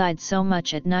going outside so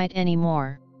much at night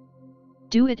anymore.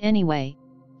 Do it anyway,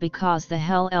 because the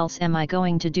hell else am I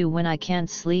going to do when I can't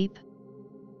sleep?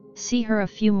 See her a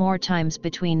few more times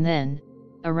between then,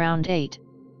 around 8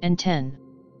 and 10.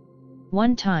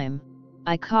 One time,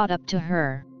 I caught up to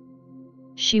her.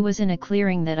 She was in a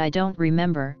clearing that I don't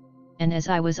remember, and as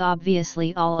I was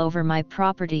obviously all over my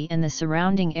property and the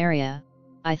surrounding area,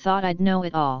 I thought I'd know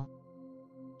it all.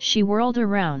 She whirled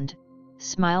around,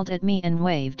 smiled at me and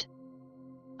waved.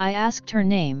 I asked her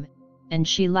name, and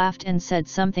she laughed and said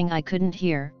something I couldn't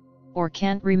hear, or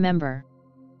can't remember.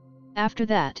 After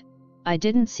that, I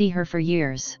didn't see her for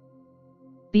years.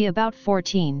 Be about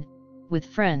 14, with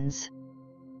friends.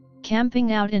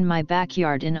 Camping out in my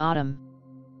backyard in autumn.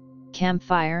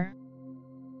 Campfire?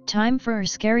 Time for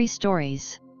scary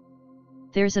stories.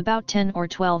 There's about 10 or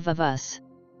 12 of us.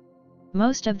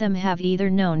 Most of them have either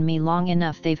known me long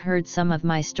enough they've heard some of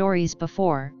my stories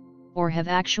before, or have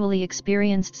actually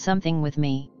experienced something with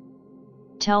me.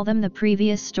 Tell them the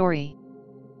previous story.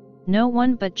 No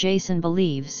one but Jason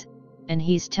believes, and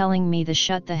he's telling me to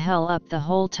shut the hell up the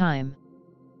whole time.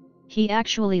 He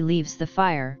actually leaves the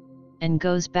fire, and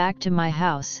goes back to my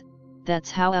house,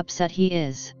 that's how upset he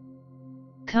is.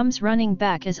 Comes running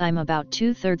back as I'm about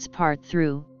 2/3 part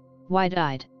through,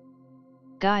 wide-eyed.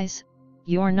 Guys,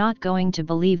 you're not going to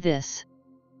believe this.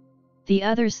 The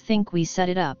others think we set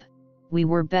it up, we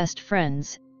were best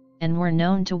friends, and were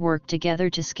known to work together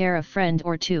to scare a friend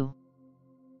or two.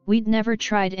 We'd never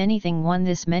tried anything one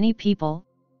this many people,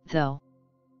 though.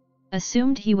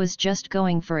 Assumed he was just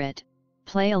going for it,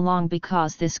 play along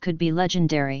because this could be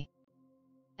legendary.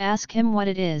 Ask him what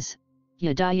it is,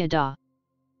 yada yada.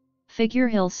 Figure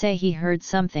he'll say he heard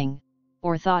something,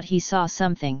 or thought he saw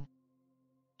something.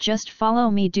 Just follow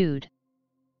me, dude.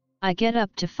 I get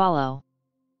up to follow.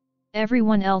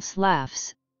 Everyone else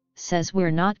laughs, says we're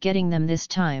not getting them this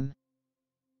time.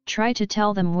 Try to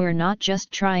tell them we're not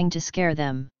just trying to scare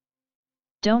them.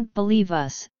 Don't believe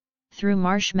us, threw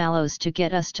marshmallows to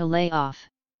get us to lay off.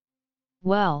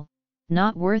 Well,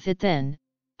 not worth it then,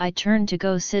 I turn to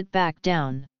go sit back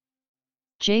down.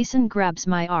 Jason grabs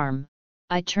my arm,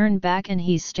 I turn back and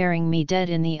he's staring me dead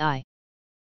in the eye.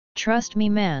 Trust me,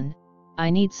 man, I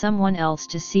need someone else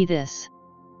to see this.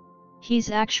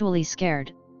 He's actually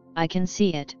scared, I can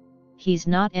see it. He's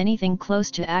not anything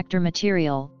close to actor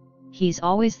material, he's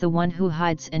always the one who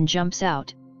hides and jumps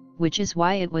out, which is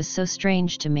why it was so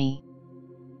strange to me.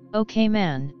 Okay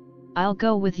man, I'll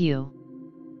go with you.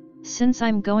 Since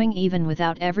I'm going even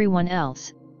without everyone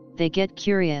else, they get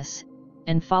curious,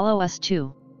 and follow us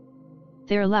too.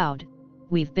 They're loud,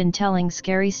 we've been telling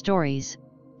scary stories,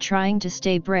 trying to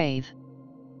stay brave.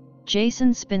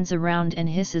 Jason spins around and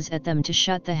hisses at them to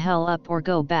shut the hell up or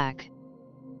go back.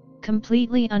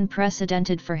 Completely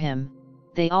unprecedented for him,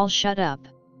 they all shut up.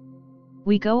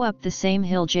 We go up the same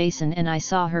hill Jason and I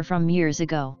saw her from years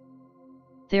ago.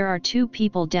 There are 2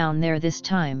 people down there this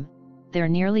time, they're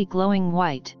nearly glowing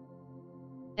white.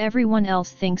 Everyone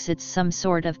else thinks it's some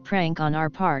sort of prank on our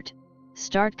part,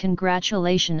 start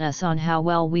congratulating us on how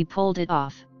well we pulled it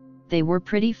off. They were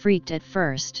pretty freaked at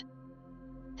first.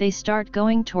 They start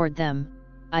going toward them,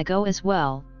 I go as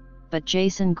well, but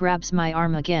Jason grabs my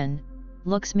arm again,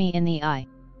 looks me in the eye.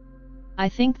 I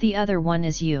think the other one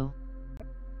is you.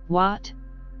 What?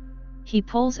 He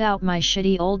pulls out my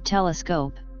shitty old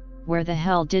telescope, where the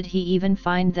hell did he even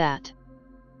find that?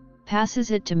 Passes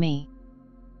it to me.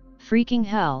 Freaking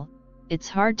hell, it's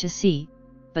hard to see,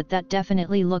 but that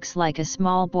definitely looks like a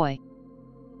small boy.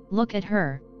 Look at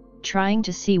her, trying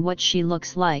to see what she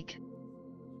looks like.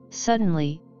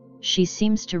 Suddenly, she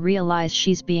seems to realize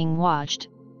she's being watched,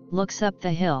 looks up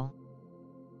the hill.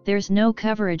 There's no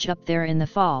coverage up there in the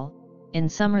fall, in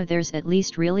summer there's at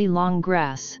least really long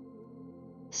grass.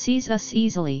 Sees us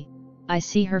easily, I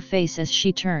see her face as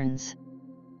she turns.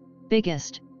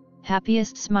 Biggest,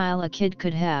 happiest smile a kid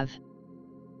could have.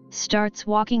 Starts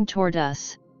walking toward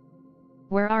us.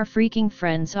 Where our freaking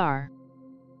friends are.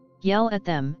 Yell at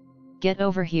them, get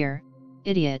over here,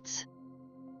 idiots.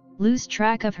 Lose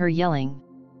track of her yelling.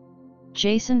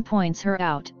 Jason points her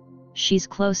out, she's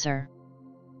closer.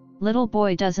 Little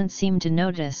boy doesn't seem to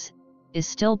notice, is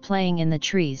still playing in the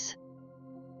trees.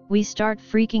 We start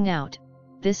freaking out,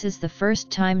 this is the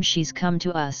first time she's come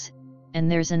to us,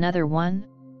 and there's another one?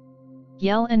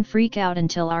 Yell and freak out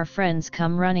until our friends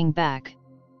come running back.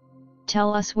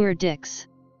 Tell us we're dicks.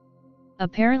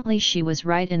 Apparently she was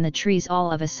right in the trees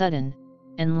all of a sudden,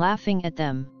 and laughing at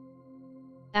them.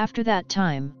 After that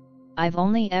time, I've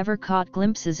only ever caught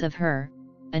glimpses of her,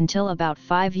 until about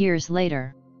 5 years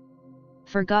later.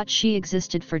 Forgot she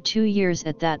existed for 2 years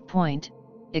at that point,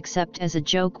 except as a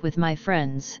joke with my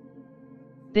friends.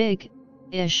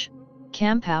 Big-ish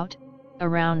campout,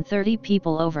 around 30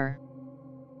 people over.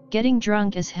 Getting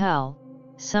drunk as hell,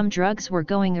 some drugs were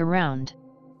going around.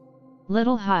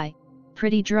 Little high,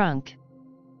 pretty drunk.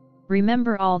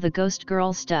 Remember all the ghost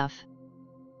girl stuff?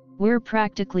 We're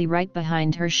practically right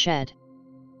behind her shed.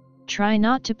 Try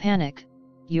not to panic,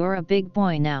 you're a big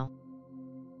boy now.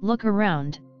 Look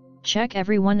around, check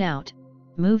everyone out,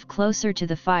 move closer to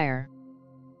the fire.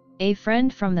 A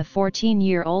friend from the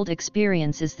 14-year-old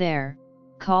experience is there,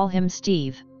 call him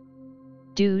Steve.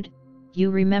 Dude,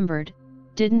 you remembered,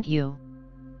 didn't you?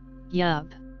 Yup.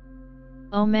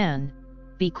 Oh man,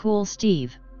 be cool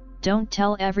Steve, don't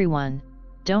tell everyone,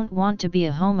 don't want to be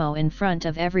a homo in front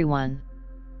of everyone.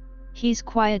 He's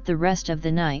quiet the rest of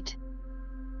the night.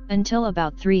 Until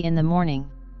about 3 in the morning.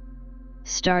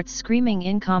 Starts screaming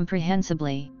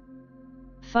incomprehensibly.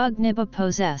 Fug nibba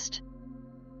possessed.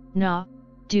 Nah,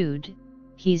 dude,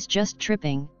 he's just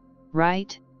tripping,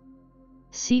 right?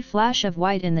 See flash of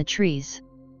white in the trees.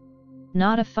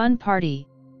 Not a fun party,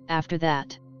 after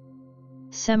that.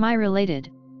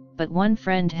 Semi-related, but one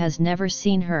friend has never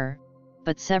seen her,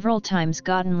 but several times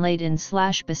gotten laid in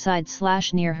 / beside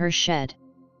 / near her shed.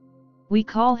 We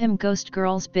call him Ghost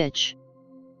Girl's bitch.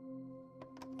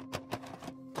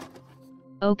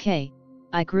 Okay,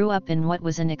 I grew up in what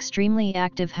was an extremely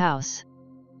active house.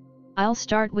 I'll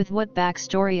start with what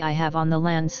backstory I have on the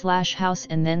land / house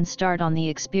and then start on the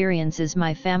experiences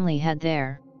my family had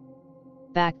there.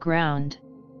 Background.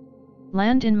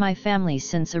 Land in my family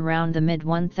since around the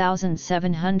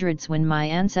mid-1700s when my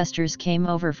ancestors came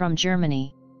over from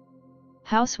Germany.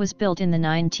 House was built in the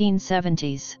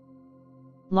 1970s.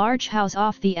 Large house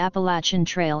off the Appalachian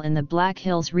Trail in the Black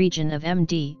Hills region of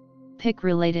MD, Pick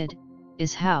related,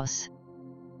 is house.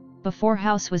 Before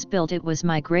house was built it was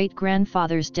my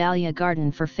great-grandfather's dahlia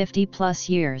garden for 50+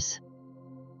 years.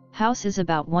 House is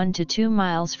about 1 to 2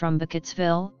 miles from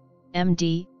Buckettsville,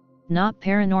 MD, not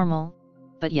paranormal,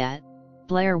 but yet,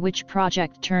 Blair Witch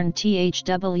Project turned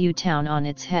THW Town on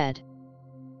its head.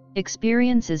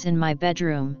 Experiences in my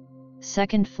bedroom,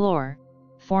 2nd floor,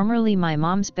 formerly my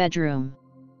mom's bedroom.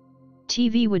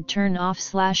 TV would turn off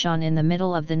 / on in the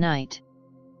middle of the night.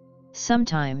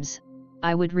 Sometimes,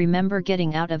 I would remember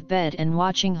getting out of bed and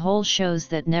watching whole shows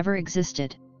that never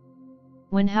existed.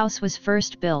 When house was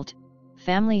first built,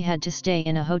 family had to stay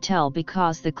in a hotel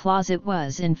because the closet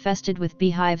was infested with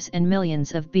beehives and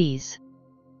millions of bees.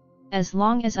 As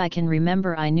long as I can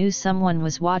remember I knew someone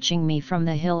was watching me from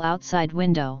the hill outside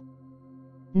window.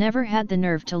 Never had the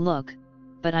nerve to look,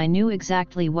 but I knew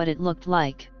exactly what it looked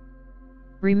like.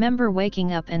 Remember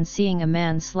waking up and seeing a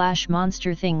man /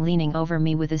 monster thing leaning over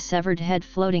me with a severed head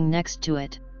floating next to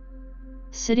it.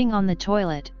 Sitting on the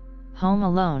toilet, home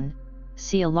alone,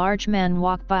 see a large man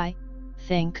walk by,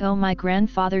 think oh my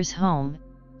grandfather's home,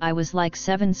 I was like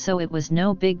 7 so it was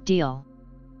no big deal.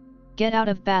 Get out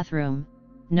of bathroom,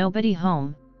 nobody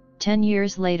home. 10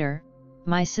 years later,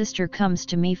 my sister comes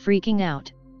to me freaking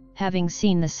out, having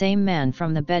seen the same man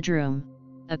from the bedroom,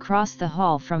 across the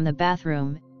hall from the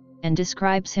bathroom, and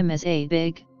describes him as a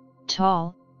big,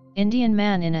 tall, Indian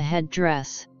man in a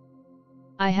headdress.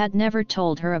 I had never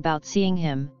told her about seeing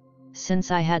him, since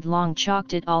I had long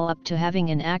chalked it all up to having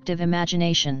an active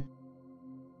imagination.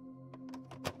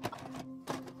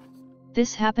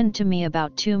 This happened to me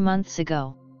about 2 months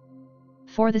ago.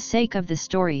 For the sake of the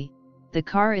story, the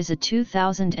car is a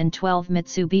 2012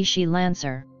 Mitsubishi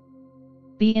Lancer.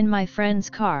 Be in my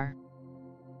friend's car.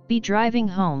 Be driving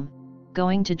home,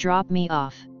 going to drop me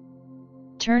off.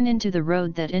 Turn into the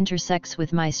road that intersects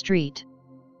with my street.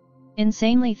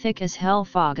 Insanely thick as hell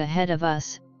fog ahead of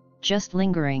us, just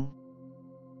lingering.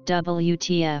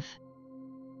 WTF.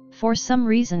 For some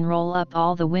reason roll up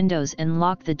all the windows and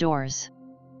lock the doors.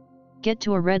 Get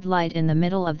to a red light in the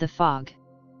middle of the fog.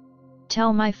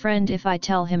 Tell my friend if I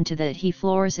tell him to that he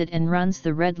floors it and runs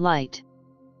the red light.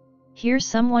 Hear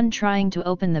someone trying to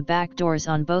open the back doors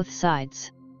on both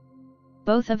sides.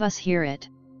 Both of us hear it.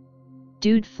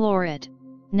 Dude, floor it,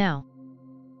 now.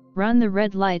 Run the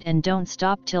red light and don't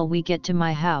stop till we get to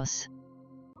my house.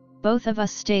 Both of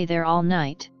us stay there all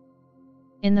night.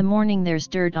 In the morning there's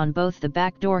dirt on both the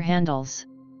back door handles.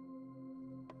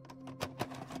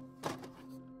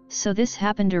 So this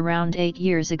happened around 8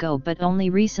 years ago, but only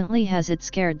recently has it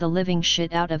scared the living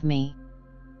shit out of me.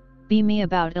 Be me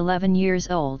about 11 years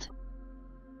old.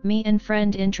 Me and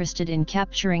friend interested in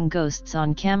capturing ghosts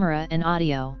on camera and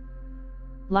audio.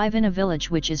 Live in a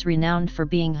village which is renowned for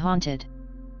being haunted.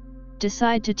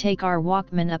 Decide to take our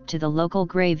Walkman up to the local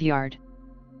graveyard.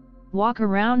 Walk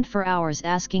around for hours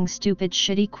asking stupid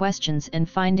shitty questions and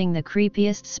finding the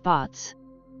creepiest spots.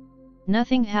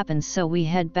 Nothing happens, so we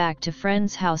head back to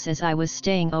friend's house as I was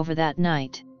staying over that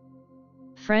night.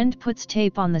 Friend puts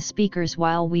tape on the speakers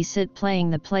while we sit playing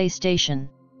the PlayStation.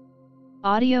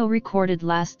 Audio recorded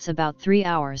lasts about 3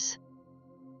 hours.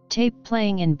 Tape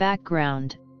playing in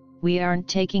background, we aren't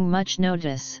taking much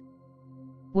notice.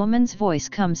 Woman's voice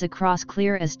comes across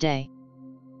clear as day.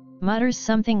 Mutters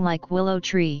something like willow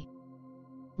tree.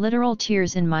 Literal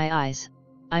tears in my eyes,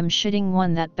 I'm shitting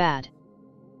one that bad.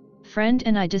 Friend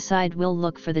and I decide we'll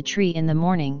look for the tree in the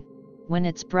morning, when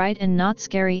it's bright and not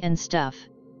scary and stuff.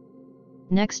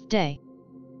 Next day.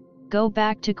 Go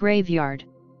back to graveyard.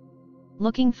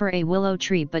 Looking for a willow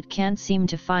tree but can't seem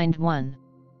to find one.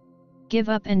 Give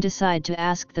up and decide to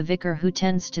ask the vicar who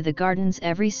tends to the gardens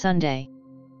every Sunday.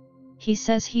 He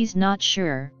says he's not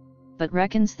sure, but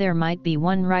reckons there might be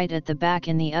one right at the back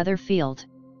in the other field.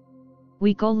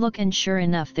 We go look and sure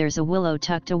enough there's a willow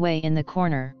tucked away in the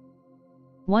corner.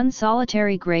 One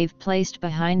solitary grave placed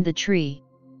behind the tree.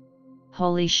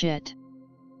 Holy shit.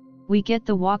 We get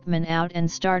the Walkman out and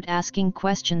start asking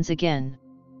questions again.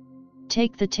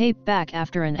 Take the tape back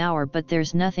after an hour but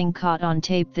there's nothing caught on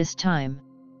tape this time.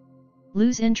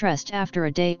 Lose interest after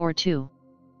a day or two.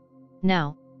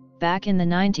 Now, back in the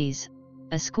 90s,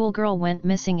 a schoolgirl went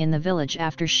missing in the village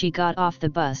after she got off the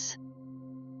bus.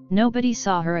 Nobody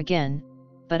saw her again,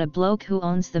 but a bloke who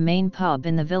owns the main pub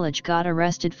in the village got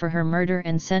arrested for her murder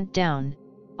and sent down,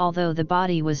 although the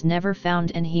body was never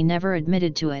found and he never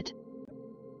admitted to it.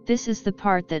 This is the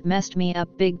part that messed me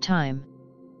up big time.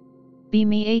 Be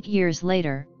me 8 years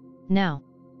later, now.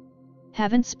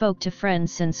 Haven't spoke to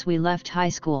friends since we left high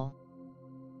school.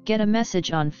 Get a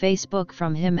message on Facebook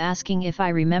from him asking if I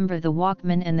remember the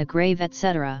Walkman and the grave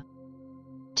etc.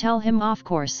 Tell him of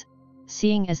course,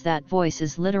 seeing as that voice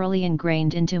is literally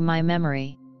ingrained into my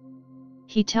memory.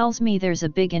 He tells me there's a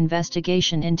big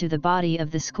investigation into the body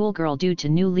of the schoolgirl due to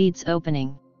new leads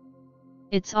opening.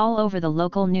 It's all over the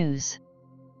local news.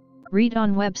 Read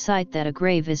on website that a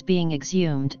grave is being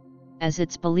exhumed, as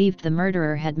it's believed the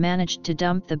murderer had managed to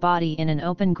dump the body in an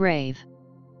open grave.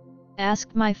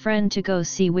 Asked my friend to go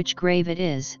see which grave it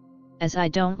is, as I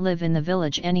don't live in the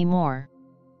village anymore.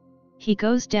 He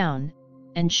goes down,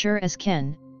 and sure as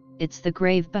can, it's the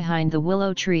grave behind the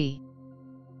willow tree.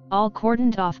 All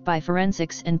cordoned off by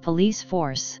forensics and police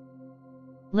force.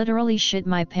 Literally shit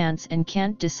my pants and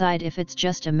can't decide if it's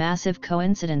just a massive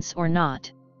coincidence or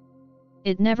not.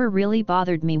 It never really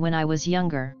bothered me when I was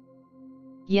younger.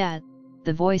 Yeah,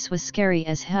 the voice was scary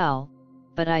as hell,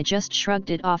 but I just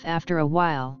shrugged it off after a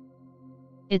while.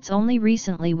 It's only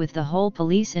recently with the whole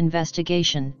police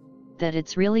investigation, that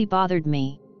it's really bothered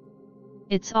me.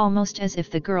 It's almost as if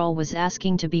the girl was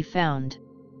asking to be found.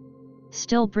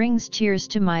 Still brings tears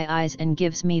to my eyes and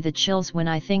gives me the chills when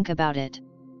I think about it.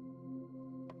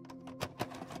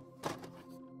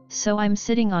 So I'm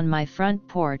sitting on my front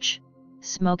porch,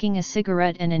 smoking a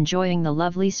cigarette and enjoying the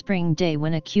lovely spring day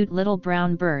when a cute little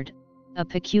brown bird, a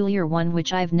peculiar one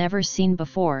which I've never seen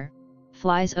before,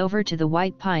 flies over to the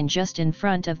white pine just in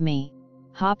front of me,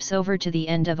 hops over to the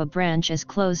end of a branch as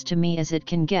close to me as it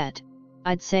can get,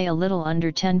 I'd say a little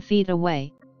under 10 feet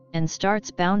away, and starts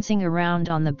bouncing around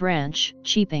on the branch,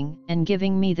 cheeping and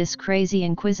giving me this crazy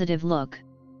inquisitive look.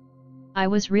 I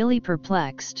was really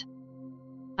perplexed.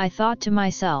 I thought to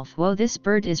myself, whoa, this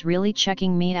bird is really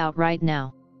checking me out right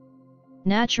now.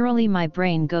 Naturally my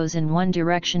brain goes in one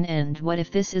direction, and what if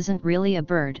this isn't really a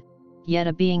bird, yet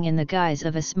a being in the guise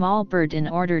of a small bird in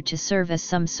order to serve as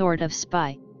some sort of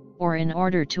spy, or in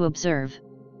order to observe?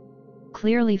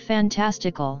 Clearly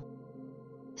fantastical.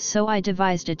 So I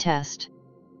devised a test.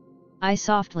 I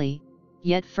softly,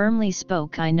 yet firmly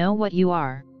spoke, "I know what you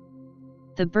are."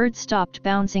 The bird stopped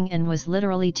bouncing and was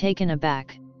literally taken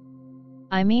aback.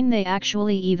 I mean, they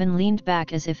actually even leaned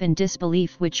back as if in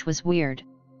disbelief, which was weird.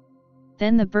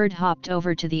 Then the bird hopped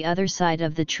over to the other side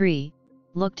of the tree,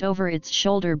 looked over its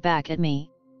shoulder back at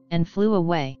me, and flew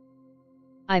away.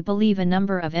 I believe a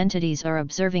number of entities are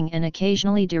observing and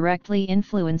occasionally directly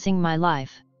influencing my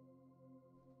life.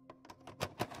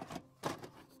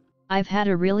 I've had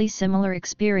a really similar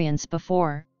experience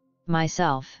before,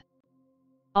 myself.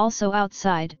 Also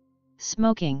outside,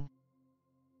 smoking.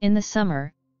 In the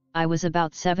summer, I was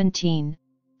about 17,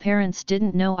 parents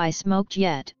didn't know I smoked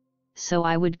yet, so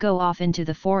I would go off into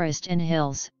the forest and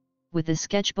hills, with a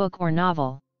sketchbook or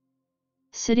novel.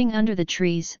 Sitting under the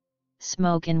trees,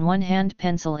 smoke in one hand,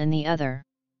 pencil in the other.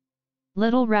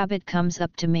 Little rabbit comes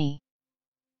up to me.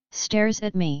 Stares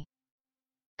at me.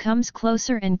 Comes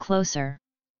closer and closer.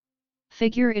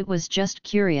 Figure it was just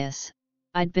curious.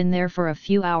 I'd been there for a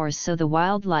few hours, so the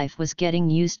wildlife was getting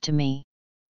used to me.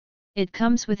 It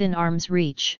comes within arm's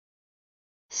reach.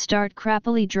 Start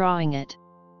crappily drawing it.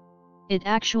 It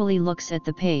actually looks at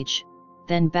the page,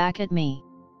 then back at me.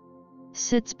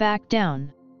 Sits back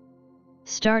down.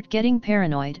 Start getting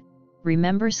paranoid.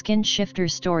 Remember skin shifter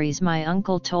stories my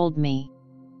uncle told me.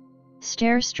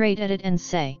 Stare straight at it and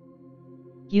say,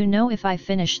 "You know, if I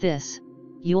finish this,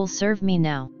 you'll serve me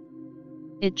now."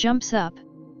 It jumps up,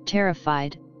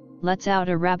 terrified, lets out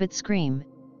a rabbit scream.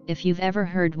 If you've ever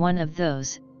heard one of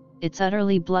those, it's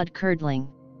utterly blood-curdling.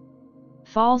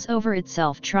 Falls over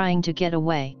itself trying to get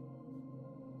away.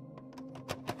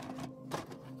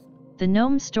 The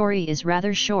gnome story is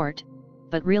rather short,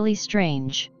 but really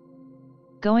strange.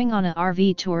 Going on a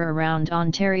RV tour around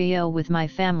Ontario with my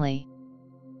family.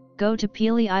 Go to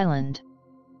Pelee Island.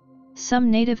 Some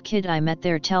native kid I met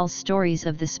there tells stories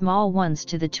of the small ones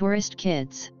to the tourist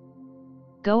kids.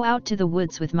 Go out to the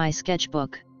woods with my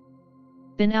sketchbook.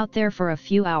 Been out there for a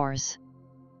few hours.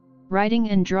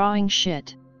 Writing and drawing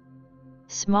shit.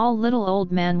 Small little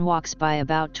old man walks by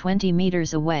about 20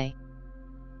 meters away.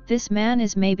 This man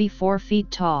is maybe 4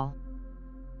 feet tall.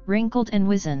 Wrinkled and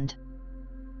wizened.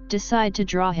 Decide to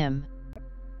draw him.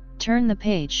 Turn the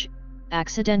page,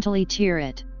 accidentally tear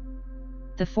it.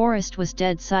 The forest was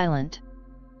dead silent.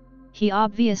 He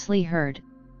obviously heard,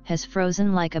 has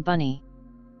frozen like a bunny.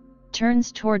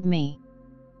 Turns toward me.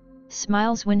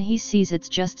 Smiles when he sees it's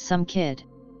just some kid.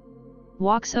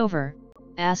 Walks over,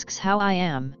 asks how I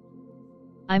am.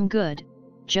 I'm good,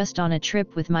 just on a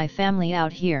trip with my family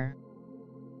out here.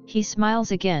 He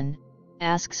smiles again,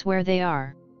 asks where they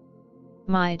are.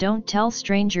 My don't tell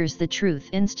strangers the truth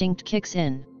instinct kicks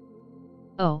in.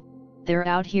 Oh, they're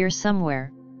out here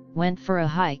somewhere, went for a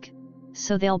hike,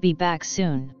 so they'll be back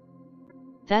soon.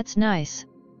 That's nice.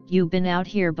 You been out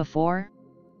here before?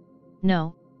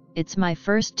 No, it's my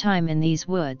first time in these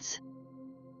woods.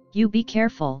 You be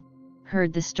careful.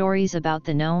 Heard the stories about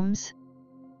the gnomes?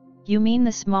 You mean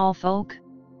the small folk?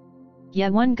 Yeah,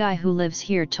 one guy who lives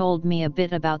here told me a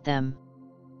bit about them.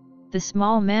 The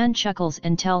small man chuckles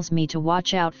and tells me to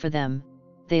watch out for them.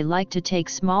 They like to take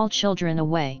small children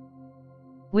away.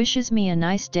 Wishes me a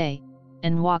nice day,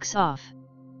 and walks off.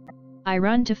 I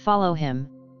run to follow him,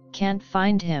 can't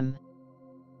find him.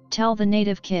 Tell the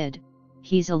native kid,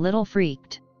 he's a little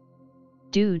freaked.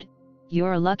 Dude,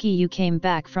 you're lucky you came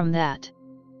back from that.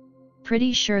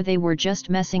 Pretty sure they were just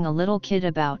messing a little kid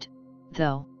about,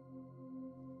 though.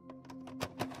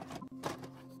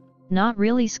 Not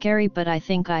really scary, but I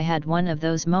think I had one of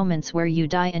those moments where you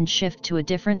die and shift to a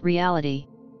different reality.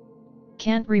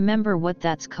 Can't remember what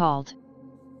that's called.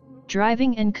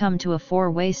 Driving and come to a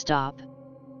 4-way stop.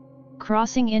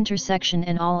 Crossing intersection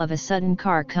and all of a sudden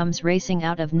car comes racing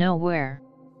out of nowhere.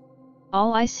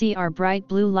 All I see are bright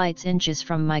blue lights inches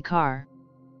from my car.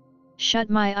 Shut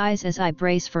my eyes as I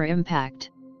brace for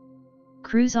impact.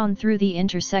 Cruise on through the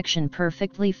intersection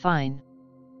perfectly fine.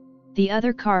 The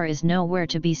other car is nowhere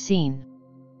to be seen.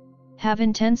 Have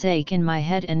intense ache in my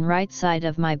head and right side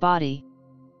of my body.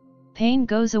 Pain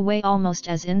goes away almost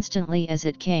as instantly as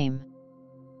it came.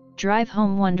 Drive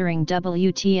home wondering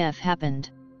WTF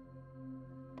happened.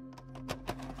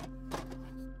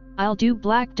 I'll do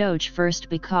Black Doge first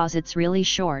because it's really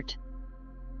short.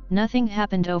 Nothing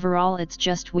happened overall, it's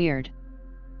just weird.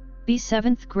 Be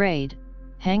 7th grade,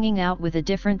 hanging out with a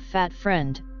different fat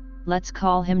friend, let's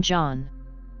call him John.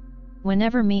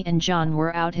 Whenever me and John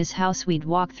were out his house, we'd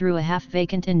walk through a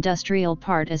half-vacant industrial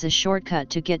part as a shortcut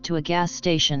to get to a gas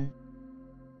station.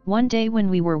 One day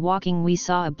when we were walking, we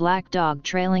saw a black dog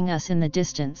trailing us in the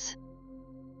distance.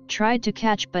 Tried to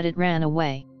catch, but it ran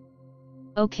away.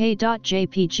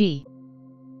 OK.jpg.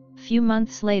 Few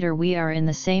months later we are in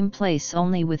the same place,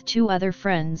 only with 2 other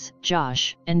friends,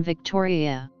 Josh and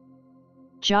Victoria.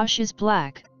 Josh is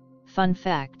black, fun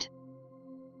fact.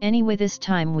 Anyway, this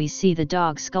time we see the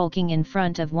dog skulking in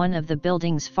front of one of the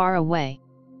buildings far away.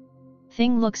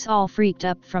 Thing looks all freaked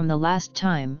up from the last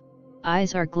time,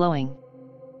 eyes are glowing.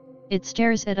 It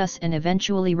stares at us and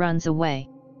eventually runs away.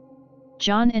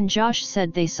 John and Josh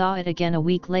said they saw it again a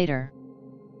week later.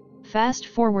 Fast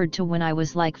forward to when I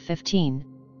was like 15,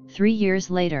 3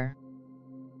 years later.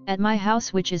 At my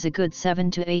house, which is a good 7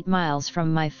 to 8 miles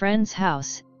from my friend's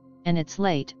house, and it's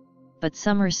late, but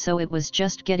summer, so it was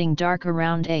just getting dark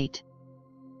around 8.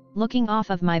 Looking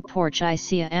off of my porch, I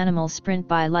see an animal sprint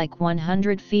by like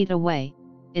 100 feet away.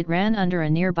 It ran under a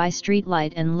nearby street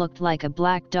light and looked like a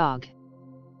black dog.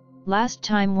 Last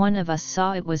time one of us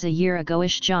saw it was a year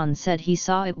ago-ish. John said he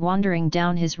saw it wandering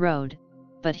down his road,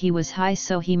 but he was high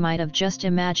so he might have just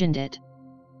imagined it.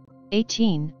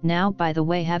 18. Now by the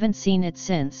way, haven't seen it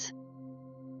since.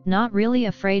 Not really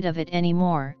afraid of it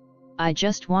anymore, I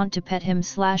just want to pet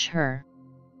him/her.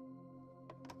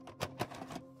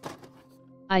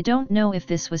 I don't know if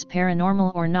this was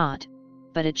paranormal or not,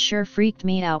 but it sure freaked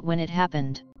me out when it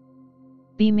happened.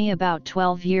 Be me about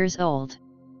 12 years old.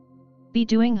 Be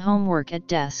doing homework at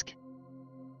desk.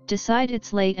 Decide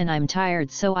it's late and I'm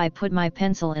tired, so I put my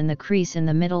pencil in the crease in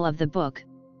the middle of the book,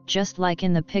 just like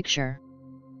in the picture.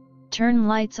 Turn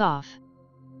lights off.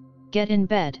 Get in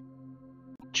bed.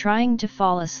 Trying to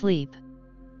fall asleep.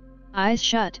 Eyes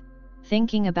shut,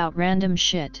 thinking about random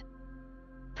shit.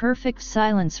 Perfect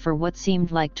silence for what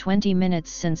seemed like 20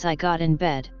 minutes since I got in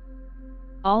bed.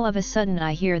 All of a sudden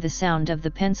I hear the sound of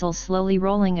the pencil slowly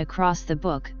rolling across the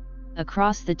book,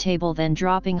 across the table, then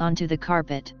dropping onto the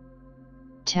carpet.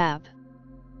 Tab.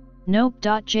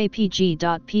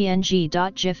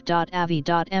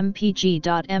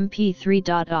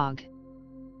 Nope.jpg.png.gif.avi.mpg.mp3.og.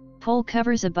 Pull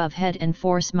covers above head and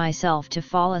force myself to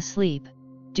fall asleep,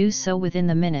 do so within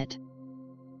the minute.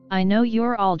 I know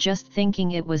you're all just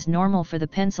thinking it was normal for the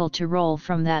pencil to roll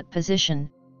from that position,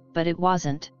 but it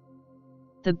wasn't.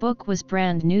 The book was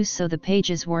brand new, so the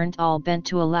pages weren't all bent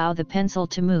to allow the pencil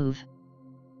to move.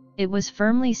 It was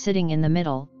firmly sitting in the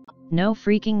middle, no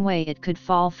freaking way it could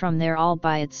fall from there all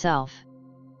by itself.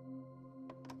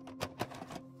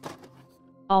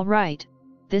 Alright,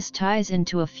 this ties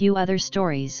into a few other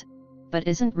stories, but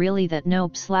isn't really that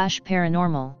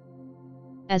nope/paranormal.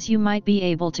 As you might be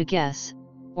able to guess,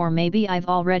 or maybe I've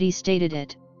already stated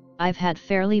it, I've had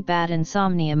fairly bad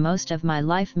insomnia most of my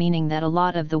life, meaning that a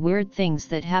lot of the weird things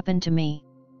that happen to me,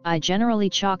 I generally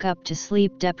chalk up to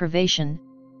sleep deprivation,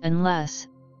 unless,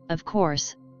 of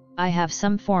course, I have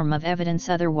some form of evidence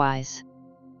otherwise.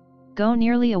 Go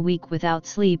nearly a week without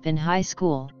sleep in high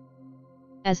school.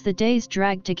 As the days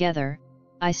drag together,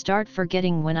 I start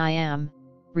forgetting when I am,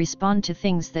 respond to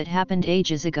things that happened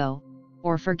ages ago,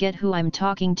 or forget who I'm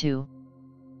talking to.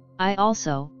 I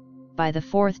also, by the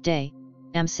 4th day,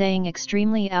 am saying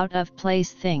extremely out of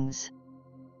place things.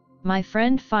 My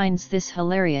friend finds this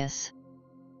hilarious.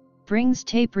 Brings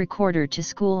tape recorder to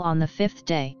school on the 5th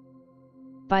day.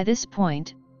 By this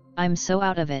point, I'm so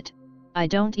out of it, I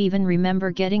don't even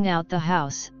remember getting out the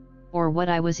house, or what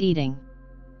I was eating.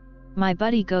 My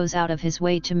buddy goes out of his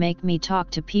way to make me talk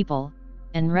to people,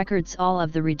 and records all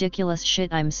of the ridiculous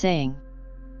shit I'm saying.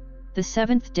 The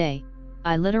 7th day,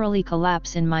 I literally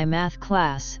collapse in my math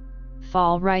class,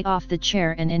 fall right off the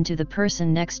chair and into the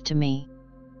person next to me.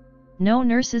 No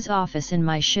nurse's office in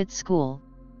my shit school,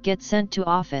 get sent to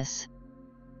office.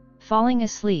 Falling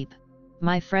asleep,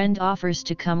 my friend offers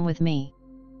to come with me.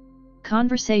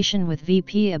 Conversation with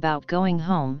VP about going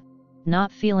home,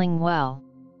 not feeling well.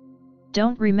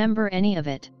 Don't remember any of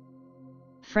it.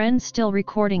 Friend still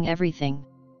recording everything.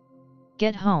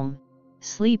 Get home,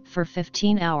 sleep for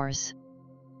 15 hours.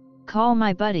 Call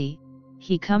my buddy,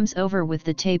 he comes over with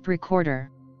the tape recorder.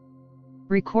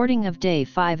 Recording of day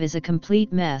 5 is a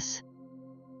complete mess.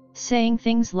 Saying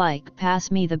things like, "Pass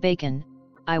me the bacon,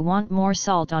 I want more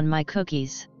salt on my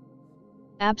cookies."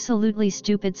 Absolutely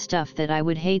stupid stuff that I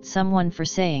would hate someone for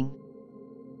saying.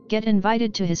 Get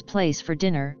invited to his place for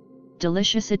dinner,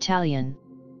 delicious Italian.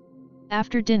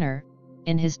 After dinner,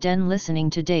 in his den listening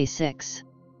to day 6.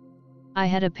 I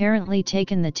had apparently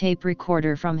taken the tape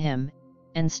recorder from him,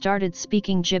 and started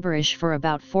speaking gibberish for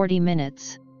about 40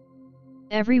 minutes.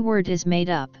 Every word is made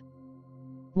up.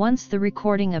 Once the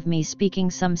recording of me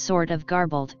speaking some sort of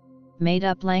garbled,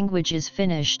 made-up language is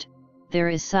finished, there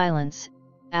is silence,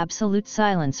 absolute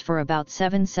silence for about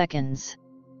 7 seconds.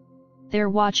 They're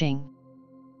watching.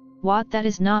 What? That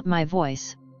is not my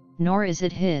voice, nor is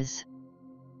it his.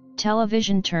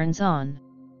 Television turns on.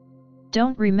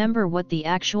 Don't remember what the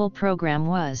actual program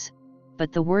was,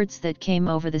 but the words that came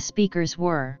over the speakers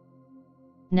were,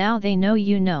 "Now they know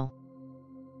you know."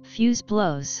 Fuse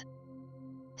blows.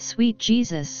 Sweet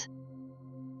Jesus.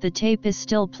 The tape is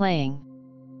still playing.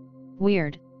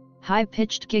 Weird,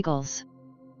 high-pitched giggles.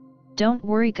 Don't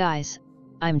worry guys,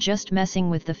 I'm just messing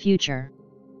with the future.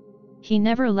 He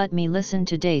never let me listen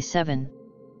to day 7.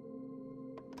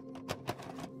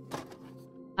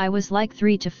 I was like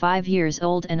 3 to 5 years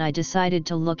old and I decided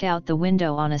to look out the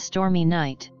window on a stormy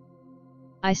night.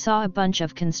 I saw a bunch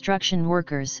of construction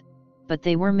workers, but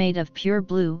they were made of pure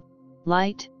blue,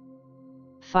 light,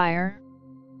 fire?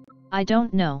 I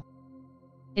don't know.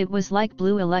 It was like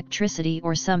blue electricity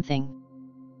or something.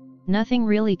 Nothing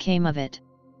really came of it.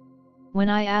 When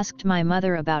I asked my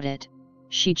mother about it,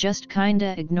 she just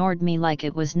kinda ignored me like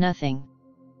it was nothing.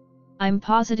 I'm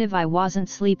positive I wasn't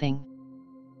sleeping.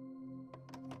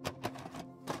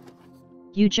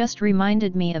 You just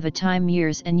reminded me of a time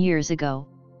years and years ago.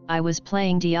 I was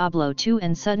playing Diablo 2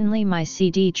 and suddenly my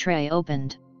CD tray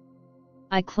opened.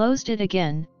 I closed it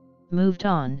again, moved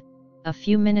on. A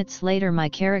few minutes later my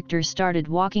character started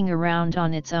walking around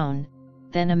on its own,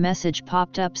 then a message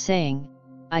popped up saying,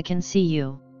 "I can see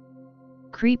you."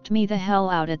 Creeped me the hell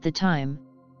out at the time.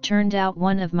 Turned out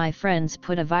one of my friends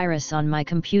put a virus on my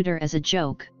computer as a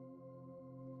joke.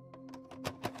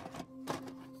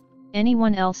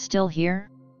 Anyone else still here?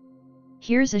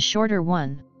 Here's a shorter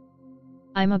one.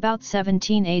 I'm about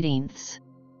 17/18.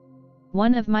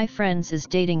 One of my friends is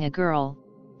dating a girl,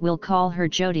 we'll call her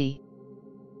Jody.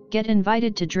 Get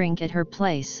invited to drink at her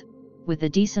place, with a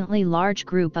decently large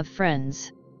group of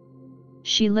friends.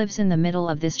 She lives in the middle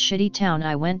of this shitty town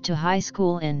I went to high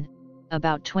school in,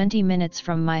 about 20 minutes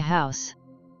from my house.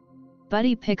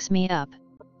 Buddy picks me up,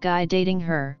 guy dating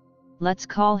her, let's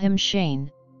call him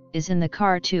Shane, is in the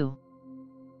car too.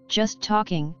 Just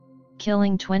talking,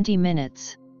 killing 20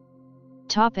 minutes.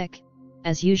 Topic,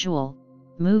 as usual,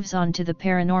 moves on to the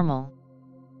paranormal.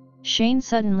 Shane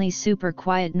suddenly super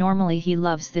quiet. Normally he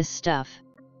loves this stuff.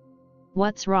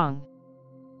 What's wrong?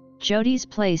 Jody's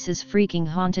place is freaking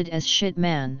haunted as shit,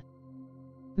 man.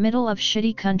 Middle of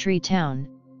shitty country town,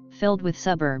 filled with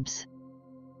suburbs.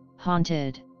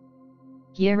 Haunted.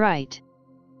 Yeah right.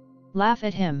 Laugh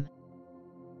at him.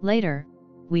 Later,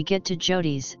 we get to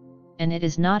Jody's, and it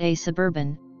is not a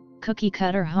suburban,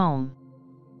 cookie-cutter home.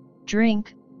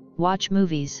 Drink, watch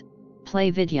movies,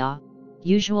 play video,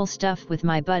 usual stuff with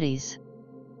my buddies.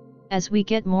 As we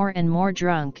get more and more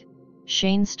drunk,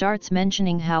 Shane starts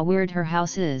mentioning how weird her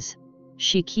house is.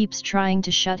 She keeps trying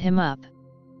to shut him up.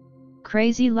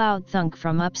 Crazy loud thunk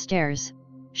from upstairs.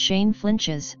 Shane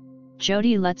flinches.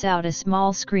 Jody lets out a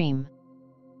small scream.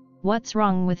 What's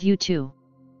wrong with you two?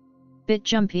 Bit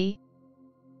jumpy?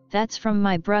 That's from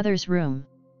my brother's room.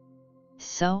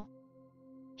 So?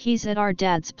 He's at our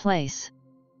dad's place.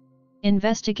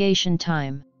 Investigation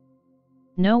time.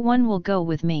 No one will go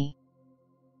with me.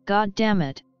 God damn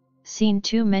it, seen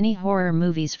too many horror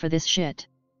movies for this shit.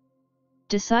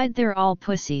 Decide they're all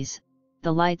pussies,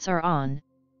 the lights are on,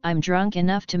 I'm drunk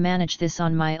enough to manage this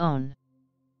on my own.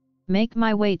 Make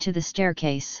my way to the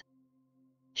staircase.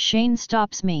 Shane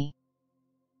stops me.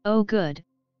 Oh good,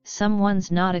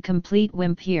 someone's not a complete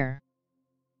wimp here.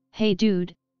 Hey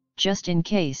dude, just in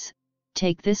case,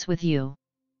 take this with you.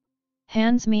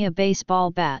 Hands me a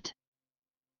baseball bat.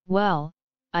 Well,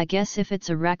 I guess if it's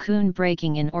a raccoon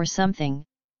breaking in or something,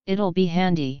 it'll be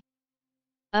handy.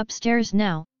 Upstairs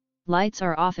now, lights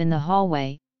are off in the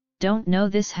hallway, don't know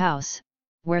this house,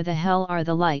 where the hell are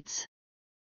the lights?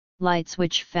 Light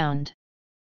switch found.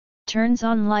 Turns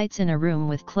on lights in a room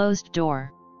with closed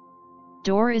door.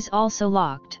 Door is also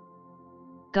locked.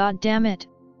 God damn it,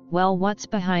 well what's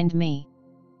behind me?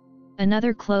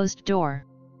 Another closed door.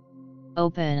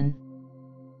 Open.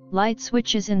 Light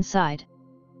switches inside.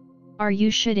 Are you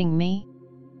shitting me?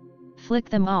 Flick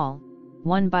them all,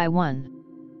 one by one.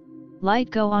 Light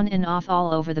go on and off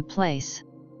all over the place.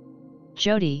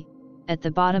 Jody, at the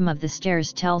bottom of the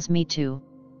stairs tells me to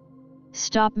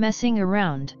stop messing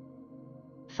around.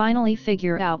 Finally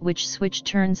figure out which switch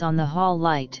turns on the hall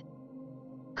light.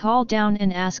 Call down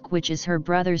and ask which is her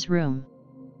brother's room.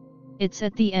 It's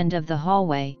at the end of the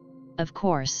hallway, of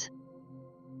course.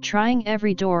 Trying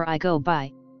every door I go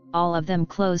by, all of them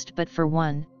closed but for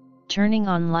one, turning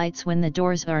on lights when the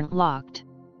doors aren't locked.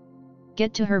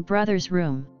 Get to her brother's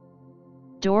room.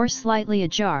 Door slightly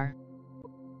ajar.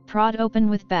 Prod open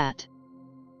with bat.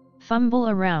 Fumble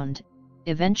around,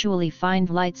 eventually find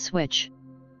light switch.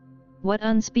 What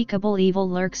unspeakable evil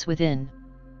lurks within?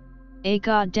 A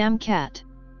goddamn cat.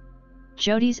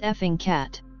 Jody's effing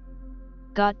cat.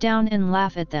 Got down and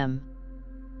laugh at them.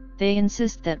 They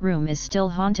insist that room is still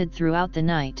haunted throughout the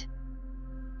night.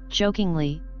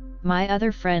 Jokingly, my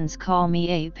other friends call me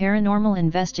a paranormal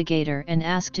investigator and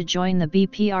ask to join the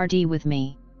BPRD with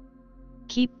me.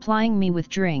 Keep plying me with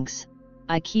drinks,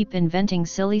 I keep inventing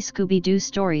silly Scooby-Doo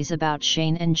stories about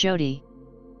Shane and Jody.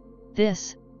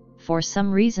 This, for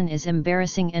some reason, is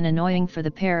embarrassing and annoying for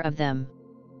the pair of them.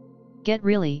 Get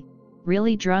really,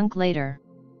 really drunk later.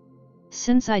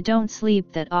 Since I don't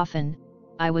sleep that often,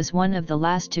 I was one of the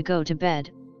last to go to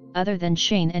bed, other than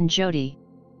Shane and Jody.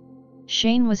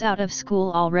 Shane was out of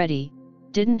school already,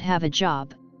 didn't have a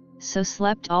job, so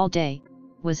slept all day,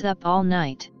 was up all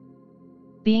night.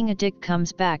 Being a dick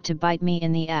comes back to bite me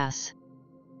in the ass.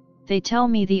 They tell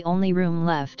me the only room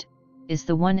left is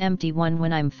the one empty one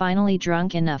when I'm finally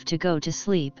drunk enough to go to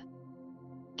sleep.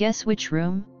 Guess which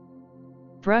room?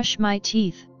 Brush my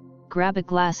teeth, grab a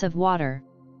glass of water,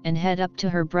 and head up to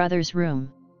her brother's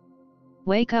room.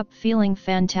 Wake up feeling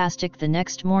fantastic the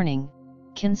next morning,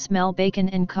 can smell bacon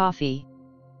and coffee.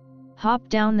 Hop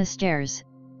down the stairs,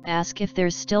 ask if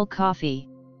there's still coffee.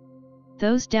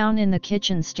 Those down in the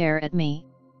kitchen stare at me,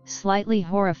 slightly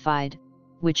horrified,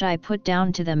 which I put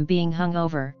down to them being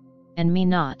hungover, and me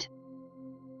not.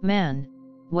 Man,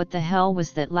 what the hell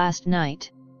was that last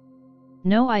night?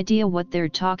 No idea what they're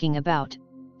talking about,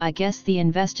 I guess the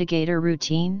investigator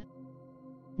routine?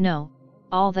 No,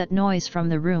 all that noise from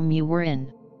the room you were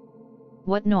in.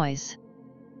 What noise?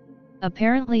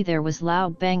 Apparently there was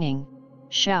loud banging,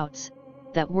 shouts,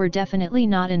 that were definitely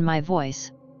not in my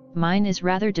voice, mine is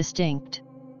rather distinct.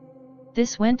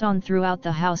 This went on throughout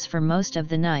the house for most of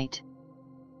the night.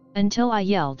 Until I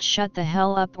yelled shut the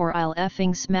hell up or I'll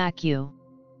effing smack you.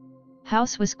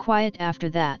 House was quiet after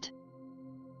that.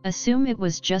 Assume it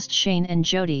was just Shane and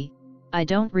Jody, I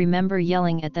don't remember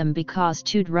yelling at them because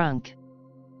too drunk.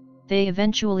 They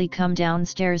eventually come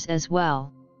downstairs as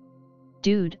well.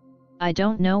 Dude, I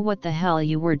don't know what the hell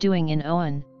you were doing in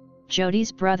Owen,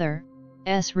 Jody's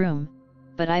brother's room,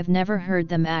 but I've never heard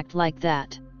them act like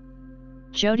that.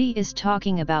 Jody is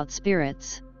talking about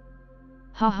spirits.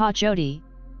 Haha Jody,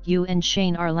 you and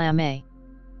Shane are lame.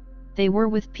 They were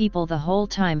with people the whole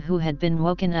time who had been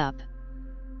woken up.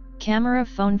 Camera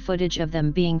phone footage of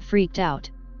them being freaked out,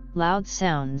 loud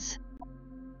sounds.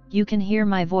 You can hear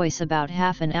my voice about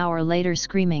half an hour later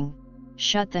screaming,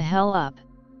 shut the hell up,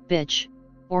 bitch,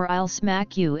 or I'll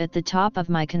smack you at the top of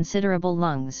my considerable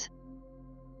lungs.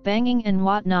 Banging and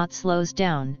whatnot slows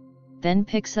down, then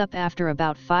picks up after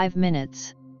about 5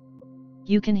 minutes.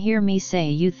 You can hear me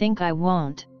say you think I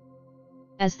won't.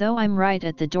 As though I'm right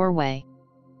at the doorway.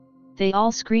 They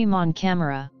all scream on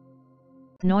camera.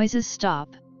 Noises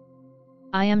stop.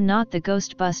 I am not the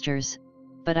Ghostbusters,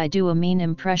 but I do a mean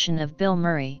impression of Bill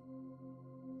Murray.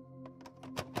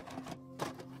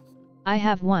 I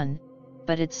have one,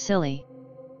 but it's silly.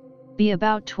 Be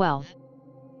about 12.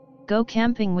 Go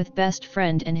camping with best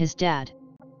friend and his dad.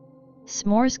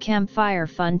 S'mores campfire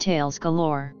fun tales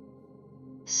galore.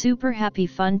 Super happy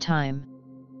fun time.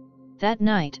 That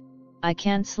night, I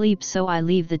can't sleep so I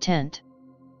leave the tent.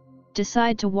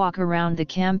 Decide to walk around the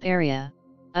camp area,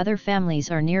 other families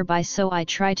are nearby so I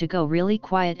try to go really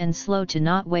quiet and slow to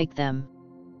not wake them.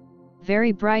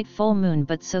 Very bright full moon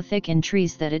but so thick in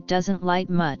trees that it doesn't light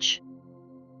much.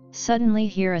 Suddenly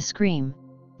hear a scream,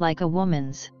 like a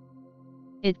woman's.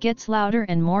 It gets louder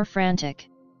and more frantic.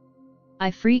 I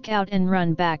freak out and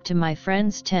run back to my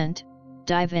friend's tent,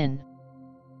 dive in.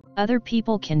 Other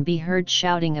people can be heard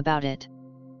shouting about it.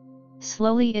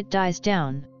 Slowly it dies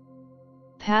down.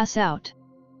 Pass out.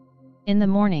 In the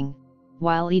morning,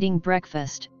 while eating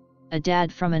breakfast, a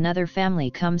dad from another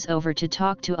family comes over to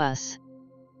talk to us.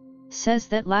 Says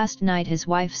that last night his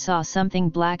wife saw something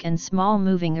black and small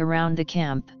moving around the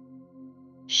camp.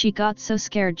 She got so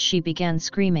scared she began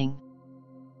screaming.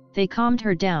 They calmed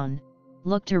her down,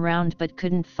 looked around but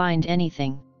couldn't find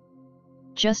anything.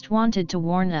 Just wanted to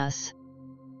warn us.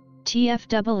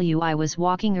 TFW I was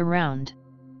walking around.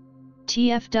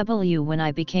 TFW when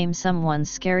I became someone's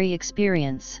scary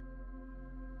experience.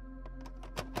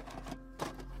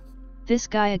 This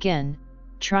guy again,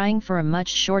 trying for a much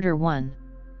shorter one.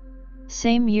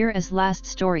 Same year as last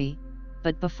story,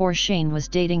 but before Shane was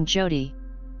dating Jody.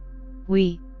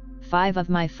 We, 5 of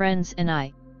my friends and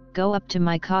I, go up to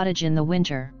my cottage in the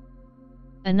winter.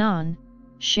 Anon,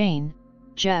 Shane,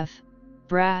 Jeff,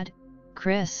 Brad,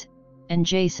 Chris, and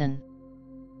Jason.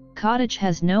 Cottage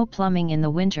has no plumbing in the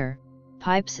winter,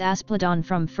 pipes Aspladon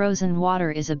from frozen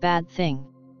water is a bad thing.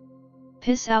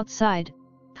 Piss outside,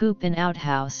 poop in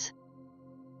outhouse.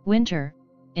 Winter,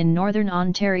 in northern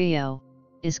Ontario,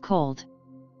 is cold.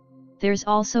 There's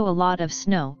also a lot of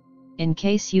snow, in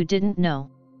case you didn't know.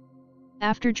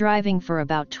 After driving for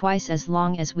about twice as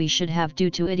long as we should have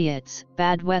due to idiots,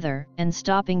 bad weather, and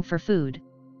stopping for food,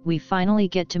 we finally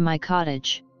get to my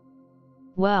cottage.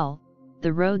 Well,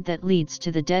 the road that leads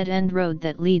to the dead-end road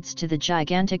that leads to the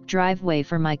gigantic driveway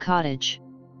for my cottage.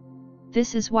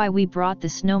 This is why we brought the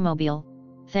snowmobile,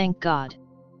 thank God.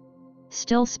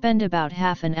 Still spend about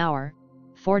half an hour,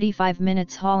 45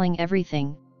 minutes hauling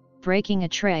everything, breaking a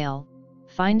trail,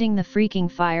 finding the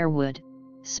freaking firewood,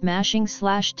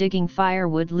 smashing/digging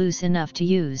firewood loose enough to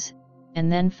use,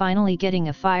 and then finally getting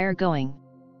a fire going.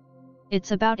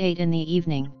 It's about 8 in the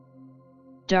evening.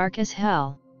 Dark as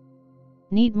hell.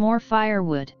 Need more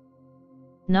firewood.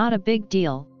 Not a big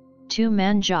deal,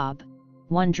 2-man job,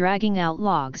 one dragging out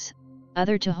logs,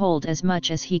 other to hold as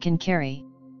much as he can carry.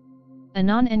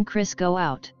 Anon and Chris go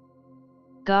out.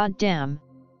 God damn,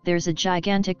 there's a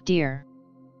gigantic deer.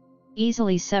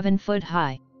 Easily 7 foot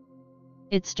high.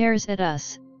 It stares at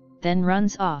us, then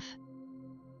runs off.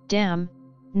 Damn,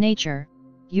 nature,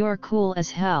 you're cool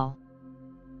as hell.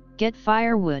 Get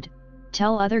firewood,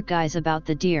 tell other guys about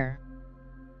the deer.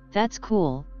 That's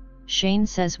cool, Shane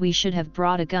says we should have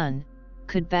brought a gun,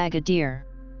 could bag a deer.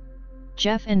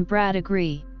 Jeff and Brad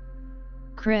agree.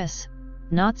 Chris,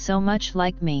 not so much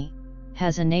like me,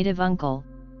 has a native uncle,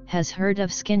 has heard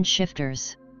of skin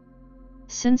shifters.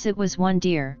 Since it was one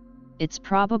deer, it's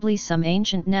probably some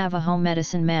ancient Navajo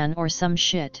medicine man or some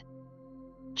shit.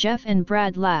 Jeff and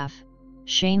Brad laugh,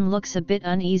 Shane looks a bit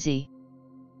uneasy.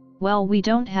 Well, we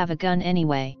don't have a gun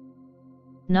anyway.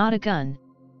 Not a gun,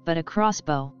 but a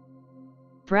crossbow.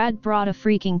 Brad brought a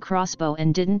freaking crossbow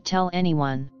and didn't tell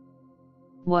anyone.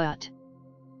 What?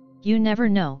 You never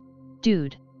know,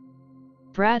 dude.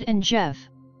 Brad and Jeff,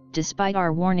 despite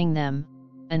our warning them,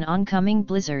 an oncoming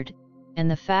blizzard, and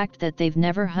the fact that they've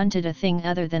never hunted a thing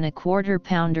other than a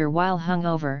quarter-pounder while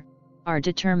hungover, are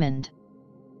determined.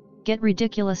 Get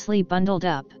ridiculously bundled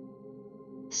up.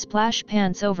 Splash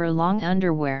pants over long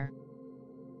underwear.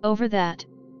 Over that,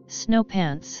 snow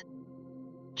pants.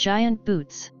 Giant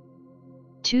boots.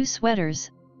 2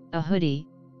 sweaters, a hoodie,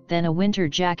 then a winter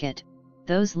jacket,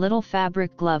 those little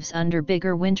fabric gloves under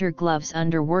bigger winter gloves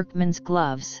under workman's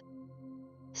gloves.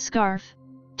 Scarf,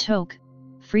 toque,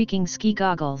 freaking ski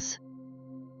goggles.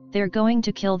 They're going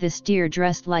to kill this deer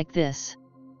dressed like this.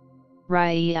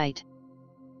 Right.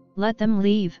 Let them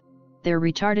leave, they're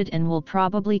retarded and will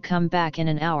probably come back in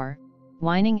an hour,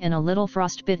 whining and a little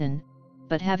frostbitten,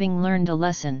 but having learned a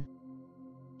lesson.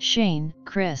 Shane,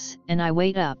 Chris, and I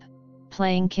wait up,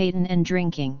 playing Catan and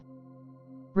drinking.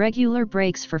 Regular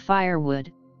breaks for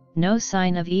firewood, no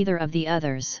sign of either of the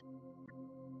others.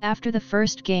 After the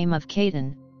first game of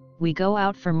Catan, we go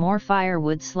out for more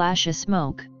firewood/a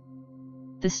smoke.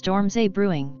 The storm's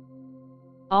brewing.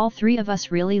 All 3 of us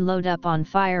really load up on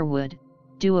firewood,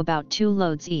 do about 2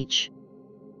 loads each.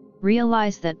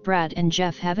 Realize that Brad and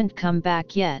Jeff haven't come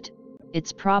back yet,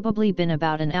 it's probably been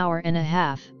about an hour and a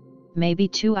half, maybe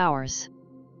 2 hours.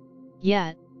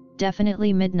 Yet,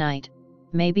 definitely midnight,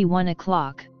 maybe 1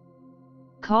 o'clock.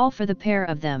 Call for the pair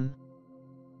of them.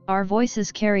 Our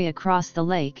voices carry across the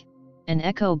lake, and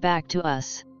echo back to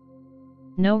us.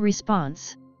 No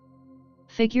response.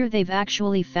 Figure they've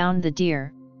actually found the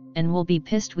deer, and will be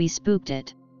pissed we spooked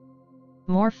it.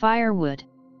 More firewood.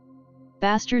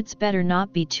 Bastards better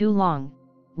not be too long,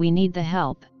 we need the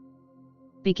help.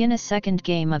 Begin a second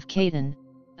game of Catan,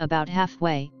 about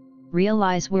halfway,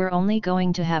 realize we're only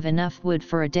going to have enough wood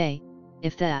for a day,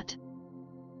 if that.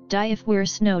 Die if we're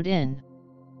snowed in.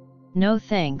 No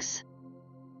thanks.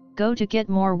 Go to get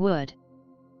more wood.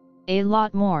 A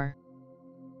lot more.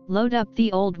 Load up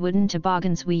the old wooden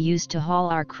toboggans we used to haul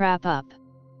our crap up.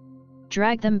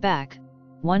 Drag them back,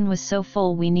 one was so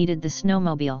full we needed the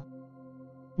snowmobile.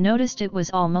 Noticed it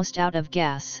was almost out of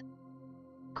gas.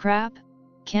 Crap,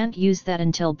 can't use that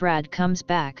until Brad comes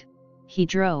back, he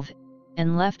drove,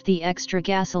 and left the extra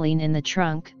gasoline in the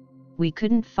trunk, we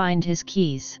couldn't find his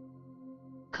keys.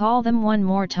 Call them one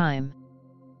more time.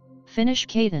 Finish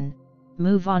Catan,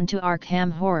 move on to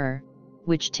Arkham Horror,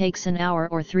 which takes an hour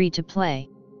or 3 to play.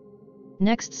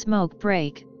 Next smoke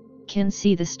break, can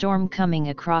see the storm coming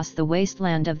across the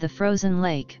wasteland of the frozen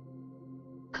lake.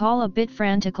 Call a bit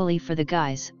frantically for the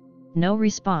guys, no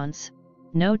response,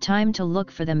 no time to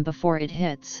look for them before it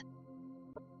hits.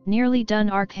 Nearly done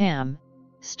Arkham,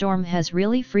 storm has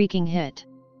really freaking hit.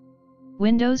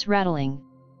 Windows rattling,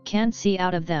 can't see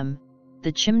out of them,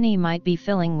 the chimney might be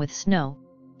filling with snow,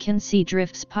 can see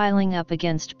drifts piling up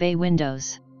against bay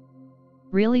windows.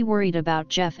 Really worried about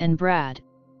Jeff and Brad,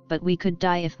 but we could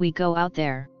die if we go out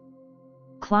there.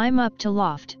 Climb up to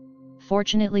loft,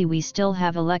 fortunately we still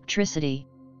have electricity.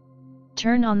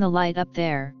 Turn on the light up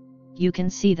there, you can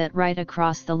see that right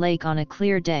across the lake on a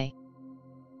clear day.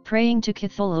 Praying to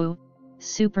Cthulhu,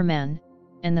 Superman,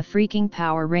 and the freaking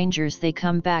Power Rangers they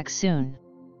come back soon.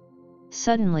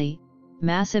 Suddenly,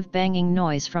 massive banging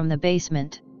noise from the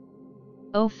basement.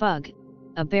 Oh fug,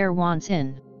 a bear wants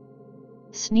in.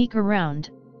 Sneak around,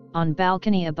 on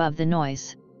balcony above the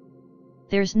noise.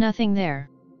 There's nothing there.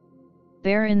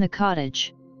 Bear in the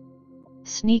cottage.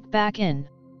 Sneak back in.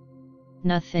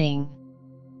 Nothing.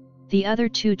 The other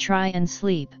 2 try and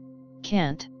sleep,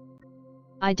 can't.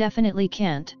 I definitely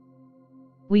can't.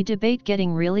 We debate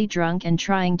getting really drunk and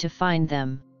trying to find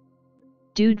them.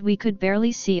 Dude, we could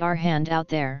barely see our hand out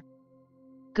there.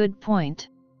 Good point.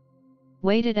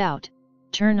 Wait it out,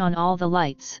 turn on all the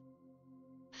lights.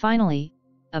 Finally,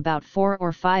 about 4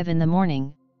 or 5 in the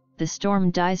morning, the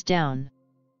storm dies down.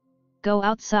 Go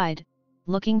outside,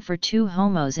 looking for two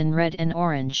homos in red and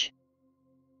orange.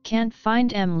 Can't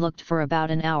find 'em, looked for about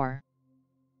an hour.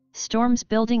 Storm's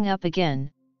building up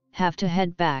again, have to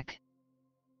head back.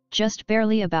 Just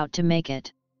barely about to make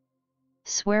it.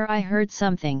 Swear I heard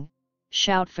something,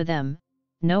 shout for them,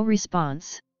 no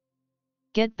response.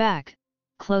 Get back,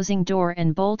 closing door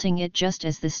and bolting it just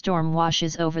as the storm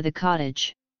washes over the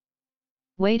cottage.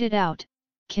 Wait it out,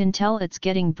 can tell it's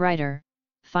getting brighter,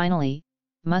 finally,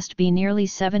 must be nearly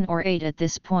 7 or 8 at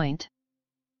this point.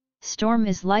 Storm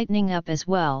is lightening up as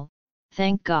well,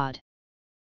 thank God.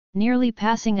 Nearly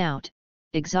passing out,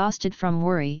 exhausted from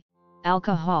worry,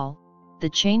 alcohol, the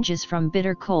changes from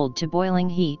bitter cold to boiling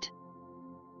heat.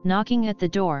 Knocking at the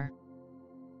door.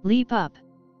 Leap up,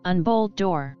 unbolt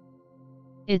door.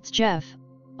 It's Jeff,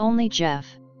 only Jeff.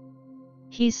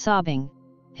 He's sobbing,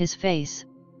 his face,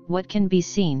 what can be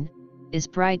seen, is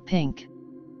bright pink.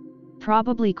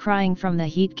 Probably crying from the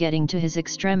heat getting to his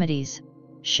extremities.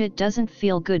 Shit doesn't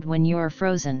feel good when you're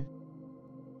frozen.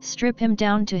 Strip him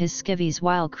down to his skivvies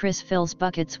while Chris fills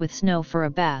buckets with snow for a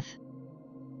bath.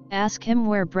 Ask him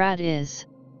where Brad is.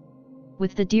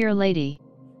 With the dear lady.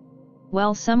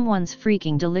 Well, someone's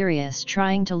freaking delirious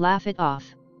trying to laugh it off.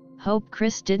 Hope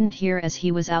Chris didn't hear as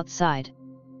he was outside.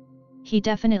 He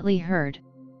definitely heard.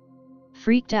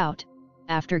 Freaked out,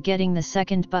 after getting the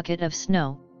second bucket of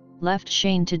snow, left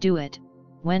Shane to do it,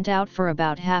 went out for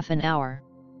about half an hour.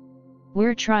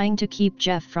 We're trying to keep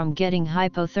Jeff from getting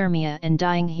hypothermia and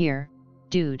dying here,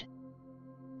 dude.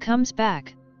 Comes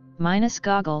back, minus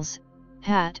goggles,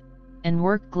 hat, and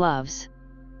work gloves.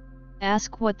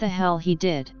 Ask what the hell he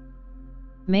did.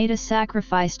 Made a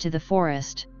sacrifice to the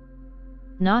forest.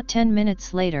 Not 10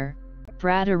 minutes later,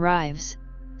 Brad arrives,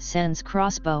 sends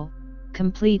crossbow,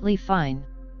 completely fine.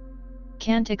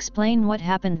 Can't explain what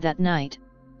happened that night,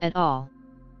 at all.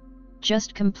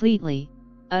 Just completely,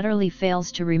 utterly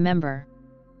fails to remember.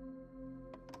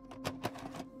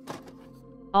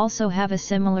 Also have a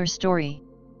similar story.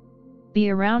 Be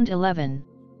around 11.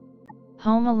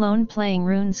 Home alone playing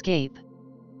RuneScape.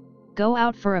 Go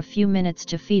out for a few minutes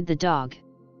to feed the dog.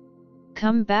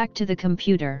 Come back to the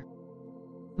computer.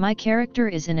 My character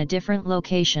is in a different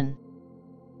location.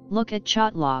 Look at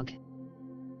chat log.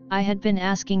 I had been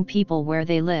asking people where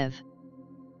they live.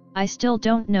 I still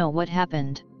don't know what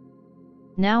happened.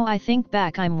 Now I think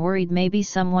back, I'm worried maybe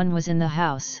someone was in the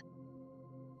house.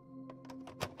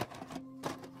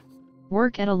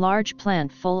 Work at a large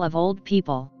plant full of old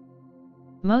people.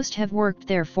 Most have worked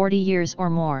there 40 years or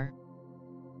more.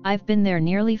 I've been there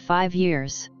nearly 5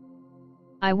 years.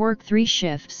 I work 3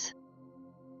 shifts.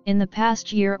 In the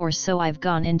past year or so I've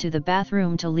gone into the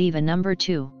bathroom to leave a number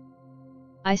 2.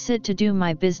 I sit to do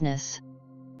my business.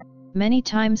 Many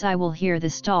times I will hear the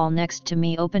stall next to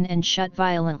me open and shut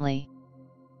violently.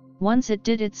 Once it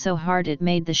did it so hard it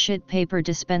made the shit paper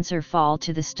dispenser fall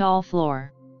to the stall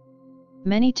floor.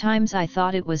 Many times I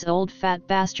thought it was old fat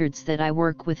bastards that I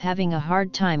work with having a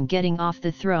hard time getting off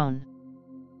the throne.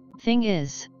 Thing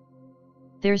is,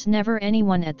 there's never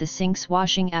anyone at the sinks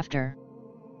washing after.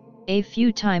 A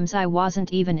few times I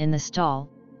wasn't even in the stall,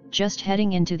 just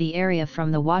heading into the area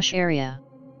from the wash area.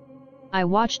 I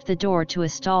watched the door to a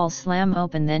stall slam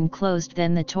open, then closed,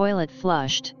 then the toilet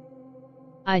flushed.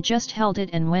 I just held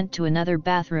it and went to another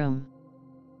bathroom.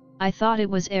 I thought it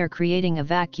was air creating a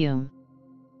vacuum.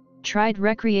 Tried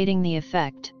recreating the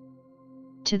effect.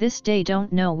 To this day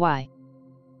don't know why.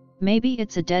 Maybe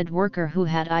it's a dead worker who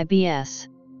had IBS.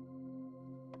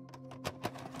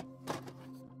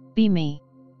 Be me.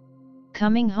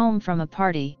 Coming home from a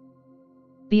party.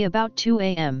 Be about 2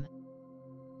 a.m.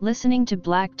 Listening to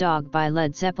Black Dog by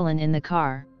Led Zeppelin in the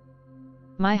car.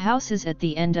 My house is at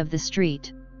the end of the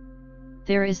street.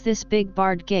 There is this big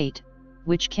barred gate,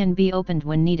 which can be opened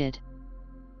when needed.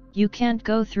 You can't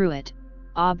go through it,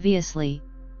 obviously,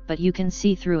 but you can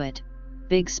see through it,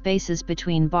 big spaces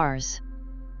between bars.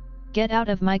 Get out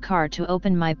of my car to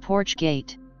open my porch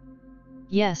gate.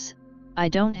 Yes, I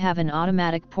don't have an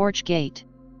automatic porch gate.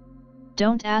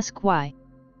 Don't ask why.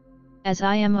 As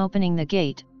I am opening the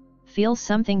gate, feel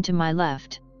something to my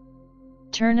left.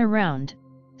 Turn around,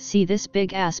 see this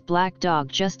big ass black dog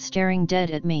just staring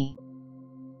dead at me.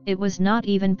 It was not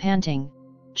even panting,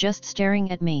 just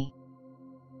staring at me.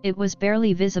 It was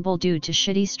barely visible due to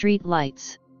shitty street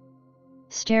lights.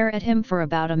 Stare at him for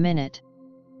about a minute.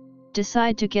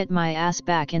 Decide to get my ass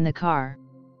back in the car.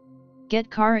 Get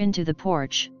car into the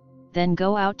porch, then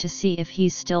go out to see if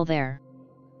he's still there.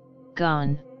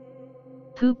 Gone.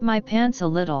 Poop my pants a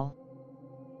little.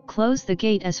 Close the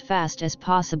gate as fast as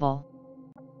possible.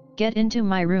 Get into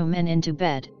my room and into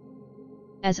bed.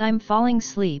 As I'm falling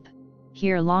asleep,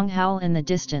 hear long howl in the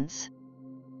distance.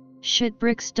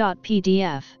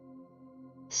 Shitbricks.pdf.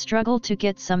 Struggle to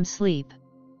get some sleep.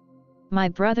 My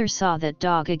brother saw that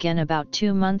dog again about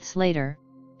 2 months later,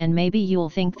 and maybe you'll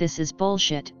think this is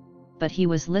bullshit, but he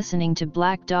was listening to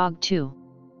Black Dog too.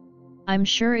 I'm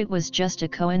sure it was just a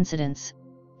coincidence,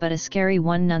 but a scary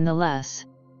one nonetheless.